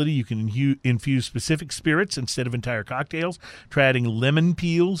flexibility, you can infuse specific spirits instead of entire cocktails. Try adding lemon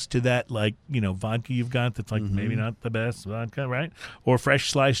peels to that, vodka you've got that's like maybe not the best vodka, right? Or fresh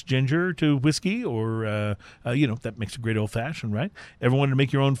sliced ginger to whiskey, or, that makes a great old-fashioned, right? Ever wanted to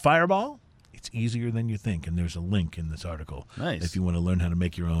make your own fireball? It's easier than you think, and there's a link in this article if you want to learn how to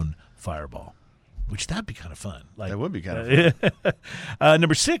make your own fireball, which that'd be kind of fun. That would be kind of fun.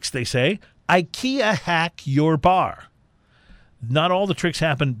 Number 6, they say, IKEA hack your bar. Not all the tricks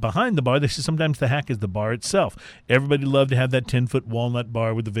happen behind the bar. They say sometimes the hack is the bar itself. Everybody loved to have that 10-foot walnut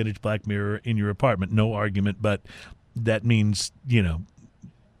bar with the vintage black mirror in your apartment. No argument, but that means,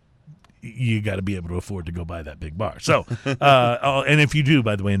 you got to be able to afford to go buy that big bar. So, and if you do,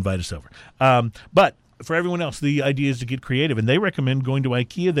 by the way, invite us over. But for everyone else, the idea is to get creative, and they recommend going to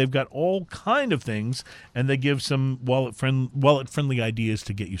IKEA. They've got all kind of things, and they give some wallet-friendly ideas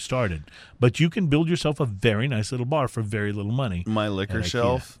to get you started. But you can build yourself a very nice little bar for very little money. My liquor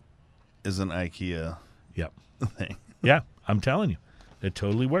shelf is an IKEA thing. Yeah, I'm telling you. It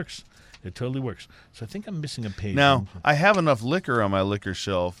totally works. It totally works. So I think I'm missing a page. Now, I have enough liquor on my liquor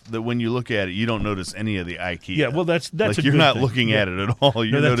shelf that when you look at it, you don't notice any of the IKEA. Yeah, well, that's like a you're good not thing. looking at it at all.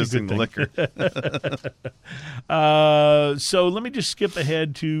 You're noticing the liquor. So let me just skip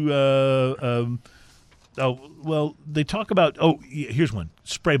ahead to. They talk about. Here's one: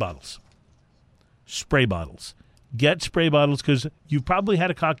 spray bottles. Spray bottles. Get spray bottles because you've probably had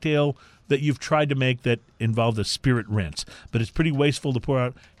a cocktail that you've tried to make that involved a spirit rinse, but it's pretty wasteful to pour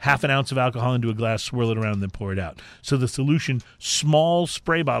out half an ounce of alcohol into a glass, swirl it around, and then pour it out. So the solution, small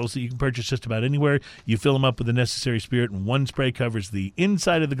spray bottles that you can purchase just about anywhere. You fill them up with the necessary spirit, and one spray covers the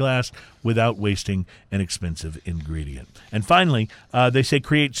inside of the glass without wasting an expensive ingredient. And finally, they say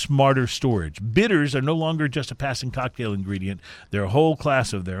create smarter storage. Bitters are no longer just a passing cocktail ingredient. They're a whole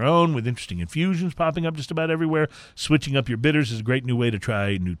class of their own with interesting infusions popping up just about everywhere. Switching up your bitters is a great new way to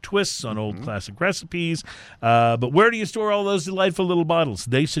try new twists on old classic recipes. But where do you store all those delightful little bottles?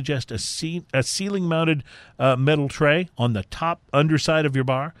 They suggest a ceiling-mounted metal tray on the top underside of your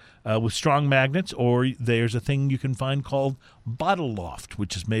bar with strong magnets, or there's a thing you can find called Bottle Loft,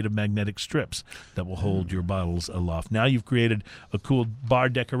 which is made of magnetic strips that will hold your bottles aloft. Now you've created a cool bar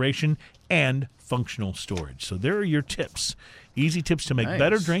decoration and functional storage. So there are your tips. Easy tips to make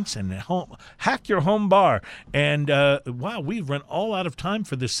better drinks and hack your home bar. And, we've run all out of time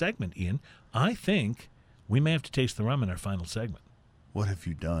for this segment, Ian. I think we may have to taste the rum in our final segment. What have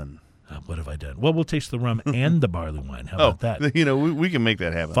you done? What have I done? Well, we'll taste the rum and the barley wine. How about that? We can make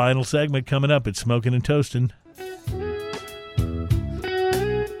that happen. Final segment coming up. It's Smoking and Toasting.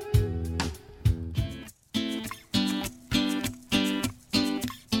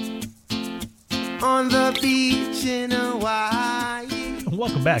 On the beat in Hawaii.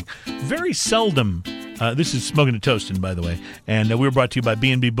 Welcome back. Very seldom. This is Smoking and Toasting, by the way. And we were brought to you by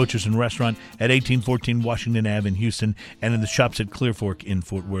B&B Butchers and Restaurant at 1814 Washington Ave in Houston and in the shops at Clear Fork in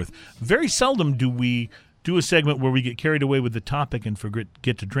Fort Worth. Very seldom do we do a segment where we get carried away with the topic and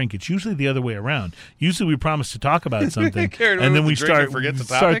get to drink. It's usually the other way around. Usually we promise to talk about something, and then we start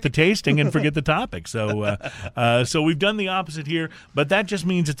the tasting and forget the topic. So so we've done the opposite here, but that just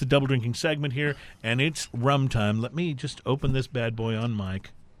means it's a double drinking segment here, and it's rum time. Let me just open this bad boy on mic.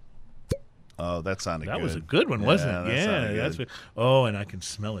 Oh, that sounded good. That was a good one, wasn't it? That's and I can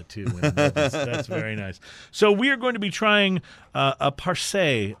smell it too. That's very nice. So we are going to be trying a Parse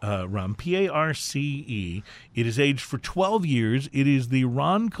rum, P-A-R-C-E. It is aged for 12 years. It is the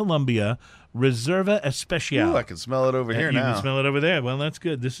Ron Columbia Reserva Especial. Ooh, I can smell it over here now. You can smell it over there. Well, that's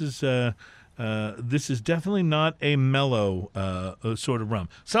good. This is definitely not a mellow sort of rum.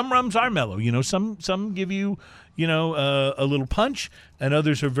 Some rums are mellow. You know, some give you, a little punch, and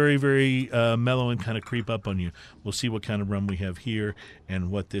others are very, very mellow and kind of creep up on you. We'll see what kind of rum we have here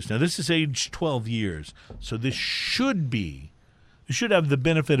and what this. Now, this is aged 12 years, so this should have the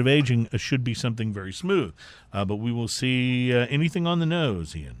benefit of aging. It should be something very smooth, but we will see. Anything on the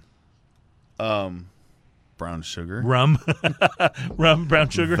nose, Ian? Brown sugar. Rum, brown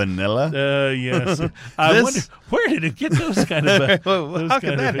sugar. Vanilla. Yes. I wonder, where did it get those kind of... how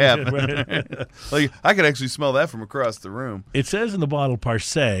could that happen? Like, I could actually smell that from across the room. It says in the bottle,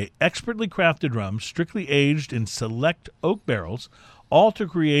 Parse, expertly crafted rum, strictly aged in select oak barrels, all to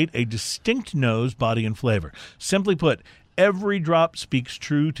create a distinct nose, body, and flavor. Simply put, every drop speaks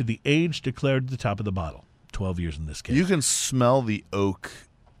true to the age declared at the top of the bottle. 12 years in this case. You can smell the oak.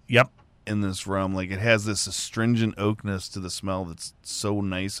 Yep. In this rum, like it has this astringent oakness to the smell that's so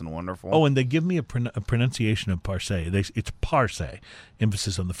nice and wonderful. Oh, and they give me a pronunciation of Parse. It's Parse,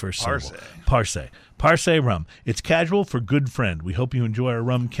 emphasis on the first syllable. Parse rum. It's casual for good friend. We hope you enjoy our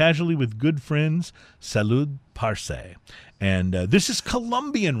rum casually with good friends. Salud Parse. And this is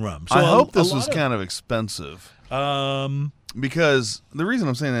Colombian rum. So I hope this was kind of expensive. Because the reason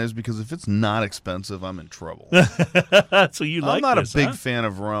I'm saying that is because if it's not expensive, I'm in trouble. So you like I'm not this, a big fan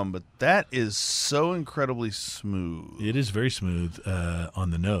of rum, but that is so incredibly smooth. It is very smooth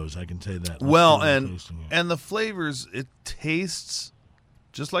on the nose, I can say that. Well, and the flavors, it tastes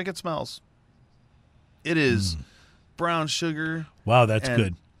just like it smells. It is brown sugar. Wow, that's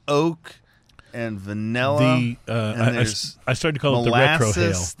good. Oak and vanilla. I started to call it the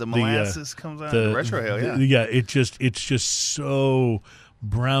retrohale. The molasses comes out. The retrohale, yeah. Yeah, it's just so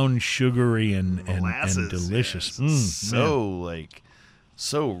brown, sugary, and delicious. Yeah,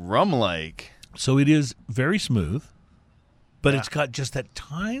 so rum-like. So it is very smooth, but it's got just that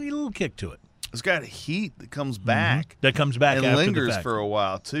tiny little kick to it. It's got heat that comes back. That comes back and after lingers the fact. for a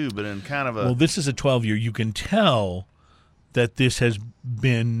while too, but in kind of a. Well, this is a 12-year. You can tell that this is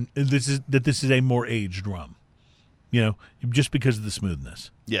a more aged rum, just because of the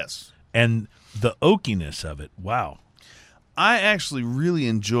smoothness. Yes, and the oakiness of it. Wow, I actually really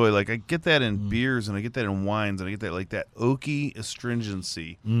enjoy. Like I get that in beers, and I get that in wines, and I get that that oaky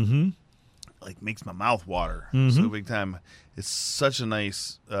astringency. Mm-hmm. Like makes my mouth water so big time. It's such a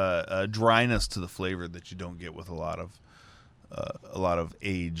nice dryness to the flavor that you don't get with a lot of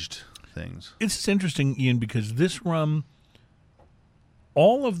aged things. It's interesting, Ian, because this rum.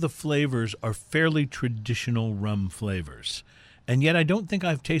 All of the flavors are fairly traditional rum flavors. And yet I don't think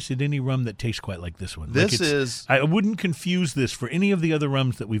I've tasted any rum that tastes quite like this one. I wouldn't confuse this for any of the other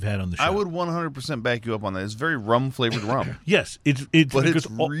rums that we've had on the show. I would 100% back you up on that. It's very rum-flavored rum. Yes. It's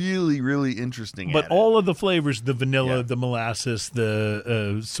really, really interesting. But all of the flavors, the vanilla, the molasses,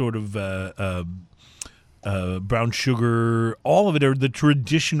 the sort of brown sugar, all of it are the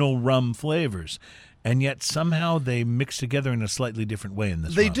traditional rum flavors. And yet somehow they mix together in a slightly different way in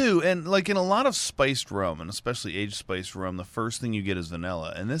this rum. They do. And like in a lot of spiced rum, and especially aged spiced rum, the first thing you get is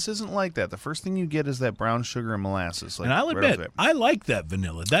vanilla. And this isn't like that. The first thing you get is that brown sugar and molasses. And I'll admit, I like that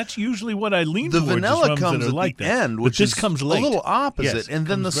vanilla. That's usually what I lean towards. The vanilla comes at like the end, which this comes late. A little opposite. Yes, and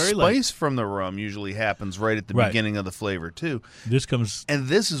then the spice from the rum usually happens right at the beginning of the flavor, too. This comes... And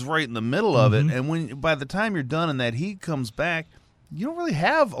this is right in the middle of it. And by the time you're done and that heat comes back... You don't really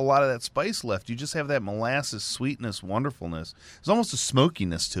have a lot of that spice left. You just have that molasses, sweetness, wonderfulness. There's almost a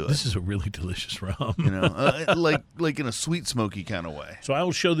smokiness to it. This is a really delicious rum. Like in a sweet, smoky kind of way. So I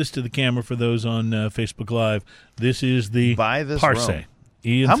will show this to the camera for those on Facebook Live. This is the Parse. Rum.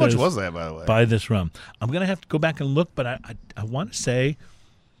 Ian How much was that, by the way? Buy this rum. I'm going to have to go back and look, but I want to say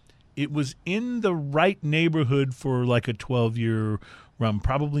it was in the right neighborhood for like a 12-year rum,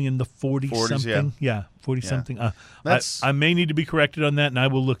 probably in the 40 40s, something. yeah. 40 something. That's- I may need to be corrected on that, and I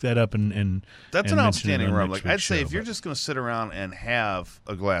will look that up and That's and an mention it outstanding on rum. next Like I'd week's say, show, if you're but- just going to sit around and have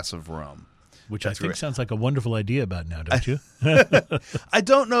a glass of rum, which I that's think right. sounds like a wonderful idea about now, don't you? I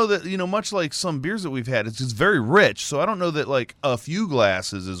don't know that, much like some beers that we've had, it's just very rich. So I don't know that like a few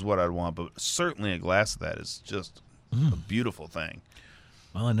glasses is what I'd want, but certainly a glass of that is just a beautiful thing.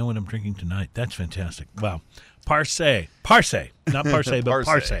 Well, I know what I'm drinking tonight. That's fantastic. Wow. Parse, not parse, but Parse.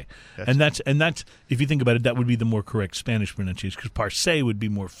 parse. And that's if you think about it, that would be the more correct Spanish pronunciation, because parse would be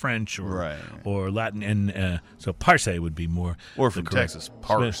more French or Latin, and so parse would be more. Or the from correct Texas,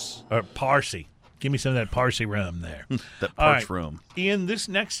 parse. or Parsi. Give me some of that Parsi rum there. That All parch right. rum. Ian, this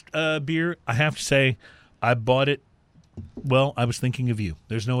next beer, I have to say, I bought it. Well, I was thinking of you.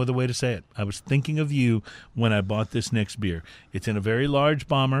 There's no other way to say it. I was thinking of you when I bought this next beer. It's in a very large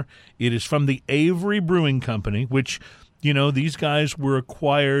bomber. It is from the Avery Brewing Company, which, these guys were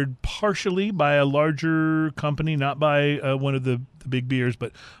acquired partially by a larger company, not by one of the big beers,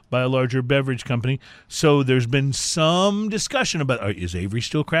 but by a larger beverage company. So there's been some discussion about, is Avery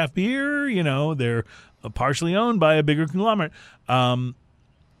still craft beer? They're partially owned by a bigger conglomerate.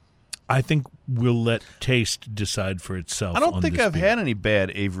 I think we'll let taste decide for itself. I don't on think this I've beer. had any bad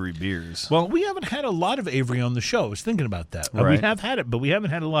Avery beers. Well, we haven't had a lot of Avery on the show. I was thinking about that. We Right. have had it, but we haven't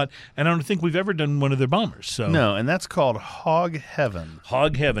had a lot. And I don't think we've ever done one of their bombers. So No, and that's called Hog Heaven.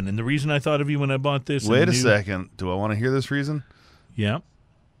 Hog Heaven. And the reason I thought of you when I bought this. Wait and a knew- second. Do I want to hear this reason? Yep.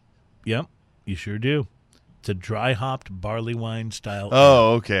 You sure do. It's a dry hopped barley wine style.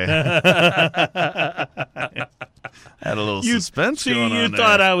 Oh, okay. Had a little you suspense see, going on you there.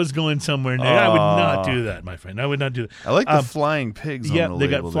 thought I was going somewhere. I would not Oh. do that, my friend. I would not do that. I like the flying pigs on Yeah, the they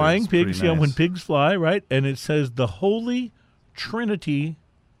label got there. flying It's pretty pigs. nice. When pigs fly, right? And it says the Holy Trinity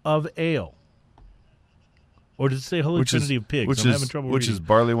of Ale. Or does it say Holy Trinity of Pigs? Which I'm is, having trouble which reading. is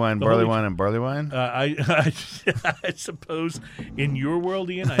barley wine, The barley Holy- wine, and barley wine? I suppose in your world,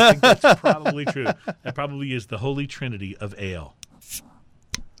 Ian, I think that's probably true. That probably is the Holy Trinity of Ale.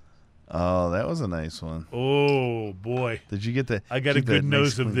 Oh, that was a nice one. Oh, boy. Did you get that? I got a keep that good nice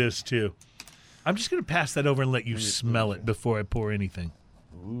nose of clean- this, too. I'm just going to pass that over and let you smell it before I pour anything.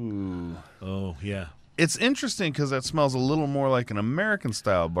 Ooh. Oh, yeah. It's interesting because that smells a little more like an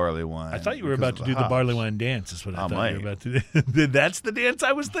American-style barley wine. I thought you were because about to of do the hops. barley wine dance. Is what I I thought you might. were about to do. That's the dance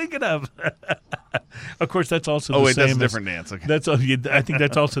I was thinking of. Of course, that's also Oh, the wait, same that's a as- different dance. Okay. That's I think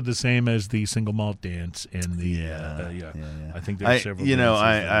that's also the same as the single malt dance and the Yeah. I think there's several. dances that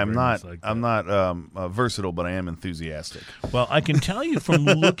are I'm very not, much like I'm that. not versatile, but I am enthusiastic. Well, I can tell you from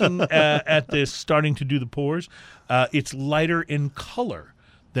looking at this, starting to do the pours, it's lighter in color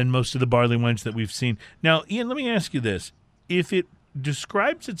than most of the barley wines that we've seen. Now, Ian, let me ask you this: if it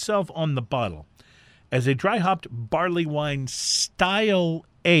describes itself on the bottle as a dry hopped barley wine style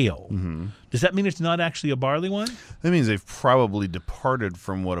ale, does that mean it's not actually a barley wine? That means they've probably departed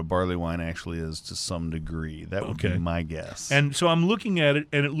from what a barley wine actually is to some degree. That would Okay. be my guess. And so I'm looking at it,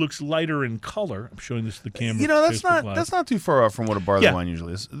 and it looks lighter in color. I'm showing this to the camera. that's Facebook not Live. that's not too far off from what a barley Yeah. wine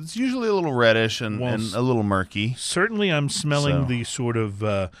usually is. It's usually a little reddish and a little murky. Certainly, I'm smelling So- the sort of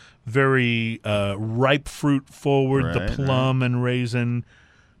very ripe fruit forward, the Right, plum and raisin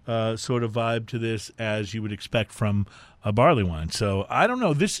sort of vibe to this, as you would expect from a barley wine. So I don't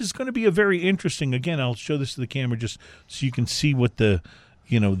know. This is going to be a very interesting. Again, I'll show this to the camera just so you can see what the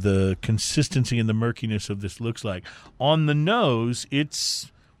consistency and the murkiness of this looks like. On the nose,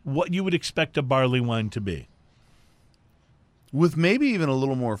 it's what you would expect a barley wine to be. With maybe even a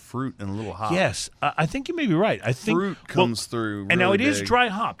little more fruit and a little hop. Yes, I think you may be right. I think Fruit comes through. And now it really is big. dry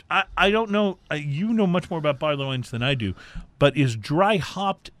hopped. I don't know. You know much more about barley wines than I do, but is dry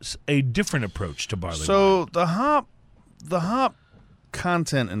hopped a different approach to barley wine? So the hop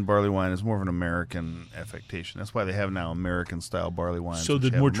content in barley wine is more of an American affectation. That's why they have now American style barley wines. So which the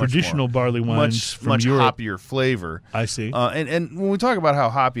have more much traditional barley wines from much Europe. hoppier flavor. I see. And when we talk about how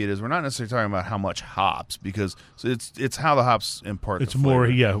hoppy it is, we're not necessarily talking about how much hops, because it's how the hops impart. It's the more,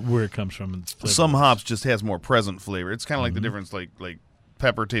 flavor. where it comes from. Some hops just has more present flavor. It's kind of like Mm-hmm. the difference, like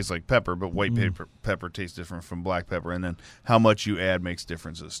pepper tastes like pepper, but white pepper tastes different from black pepper, and then how much you add makes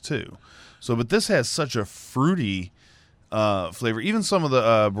differences too. So, but this has such a fruity flavor. Even some of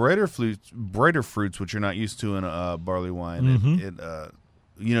the brighter fruits, which you're not used to in a barley wine,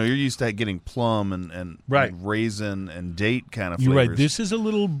 you're used to getting plum and Right. raisin and date kind of You're flavors. right. This is a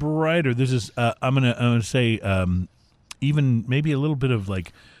little brighter. This is I'm gonna say even maybe a little bit of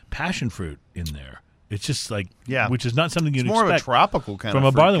like passion fruit in there. It's just like which is not something you'd it's more expect of a tropical kind from of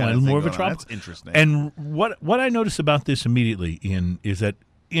a fruit barley kind wine. thing More of a going on. tropical. That's interesting. And what I notice about this immediately, Ian, is that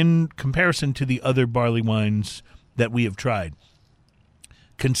in comparison to the other barley wines that we have tried,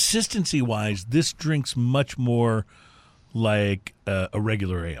 consistency-wise, this drinks much more like a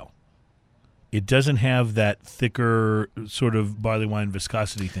regular ale. It doesn't have that thicker sort of barley wine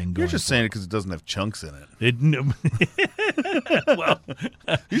viscosity thing going. You're just saying it because it doesn't have chunks in it. Well,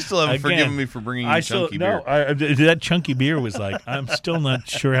 You still haven't forgiven me for bringing you chunky beer. That chunky beer was like, I'm still not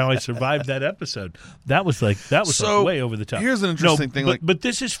sure how I survived that episode. That was like way over the top. Here's an interesting thing. But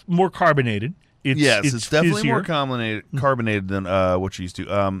this is more carbonated. It's definitely fizzier. more carbonated than what you used to.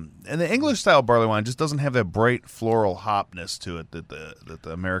 And the English style barley wine just doesn't have that bright floral hopness to it that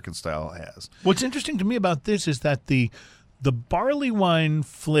the American style has. What's interesting to me about this is that the barley wine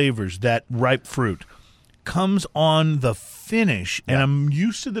flavors, that ripe fruit, comes on the finish, and I'm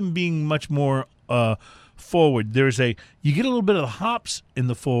used to them being much more forward. You get a little bit of the hops in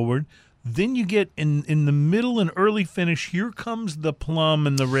the forward. Then you get in the middle and early finish. Here comes the plum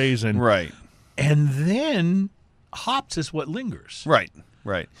and the raisin, Right. And then hops is what lingers. Right.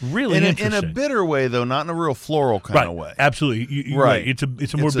 Really in interesting. a bitter way, though, not in a real floral kind of way. Absolutely. You're right. It's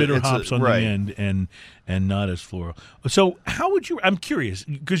a more bitter hops on the end and not as floral. So how would you? I'm curious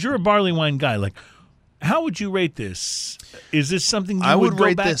because you're a barley wine guy. Like, how would you rate this? Is this something you I would go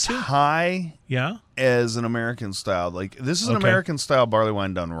rate back this to? high. Yeah. As an American style, like this is an Okay. American style barley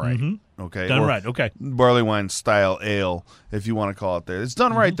wine done right. Okay, Done Or right. Okay. barley wine style ale, if you want to call it there. It's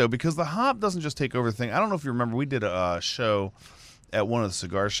done right though, because the hop doesn't just take over the thing. I don't know if you remember, we did a show at one of the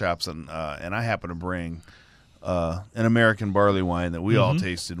cigar shops, and I happened to bring an American barley wine that we all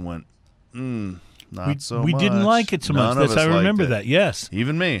tasted and went, not so much. We didn't like it so much. None of That's us I remember liked it. that. Yes.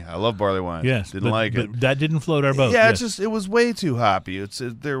 Even me, I love barley wine. Yes. Didn't like it. But that didn't float our boat. Yeah, Yes. it was way too hoppy.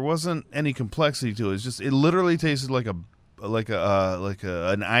 There wasn't any complexity to it. It literally tasted like an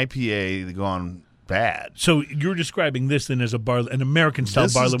IPA gone bad. So you're describing this then as an American style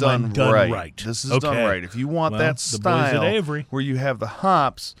This barley is wine done right. This is Okay. done right. If you want Well, that the boys at style Avery. where you have the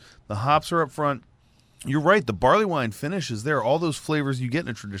hops are up front. You're right. The barley wine finish is there. All those flavors you get in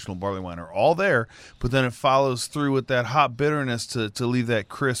a traditional barley wine are all there, but then it follows through with that hop bitterness to leave that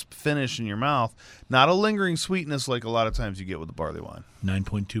crisp finish in your mouth. Not a lingering sweetness like a lot of times you get with the barley wine.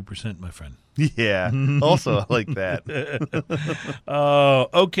 9.2%, my friend. Yeah. Also, I like that.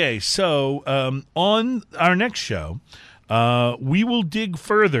 Okay, so on our next show, we will dig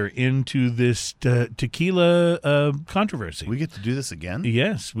further into this tequila controversy. We get to do this again?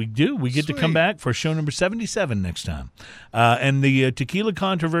 Yes, we do. We get to come Sweet. back for show number 77 next time. And the tequila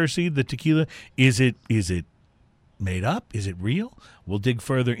controversy, is it made up? Is it real? We'll dig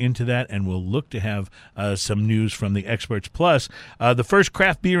further into that, and we'll look to have some news from the experts. Plus, the first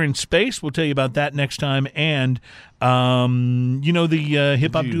craft beer in space, we'll tell you about that next time. And, the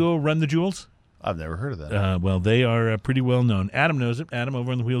hip-hop duo Run the Jewels? I've never heard of that. Well, they are pretty well known. Adam knows it. Adam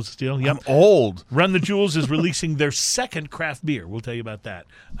over on the Wheels of Steel. Yep. I'm old. Run the Jewels is releasing their second craft beer. We'll tell you about that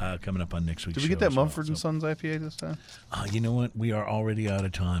coming up on next week's show. Did we get that as well. Mumford & Sons IPA this time? You know what? We are already out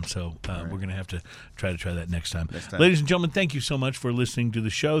of time, so we're going to have to try that next time. time. Ladies and gentlemen, thank you so much for listening to the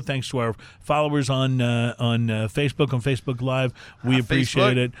show. Thanks to our followers on Facebook, on Facebook Live. We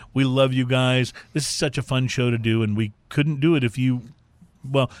appreciate it. We love you guys. This is such a fun show to do, and we couldn't do it if you...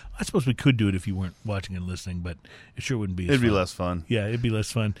 Well, I suppose we could do it if you weren't watching and listening, but it sure wouldn't be as It'd be fun. less fun. Yeah, it'd be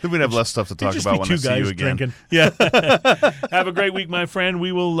less fun. Then we'd have less stuff to talk It'd just about be when I two see guys you again. drinking. Yeah. Have a great week, my friend.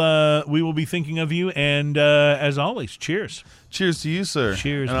 We will be thinking of you, and as always, cheers. Cheers to you, sir.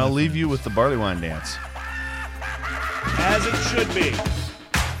 Cheers, And my I'll leave friend. you with the barley wine dance. As it should be.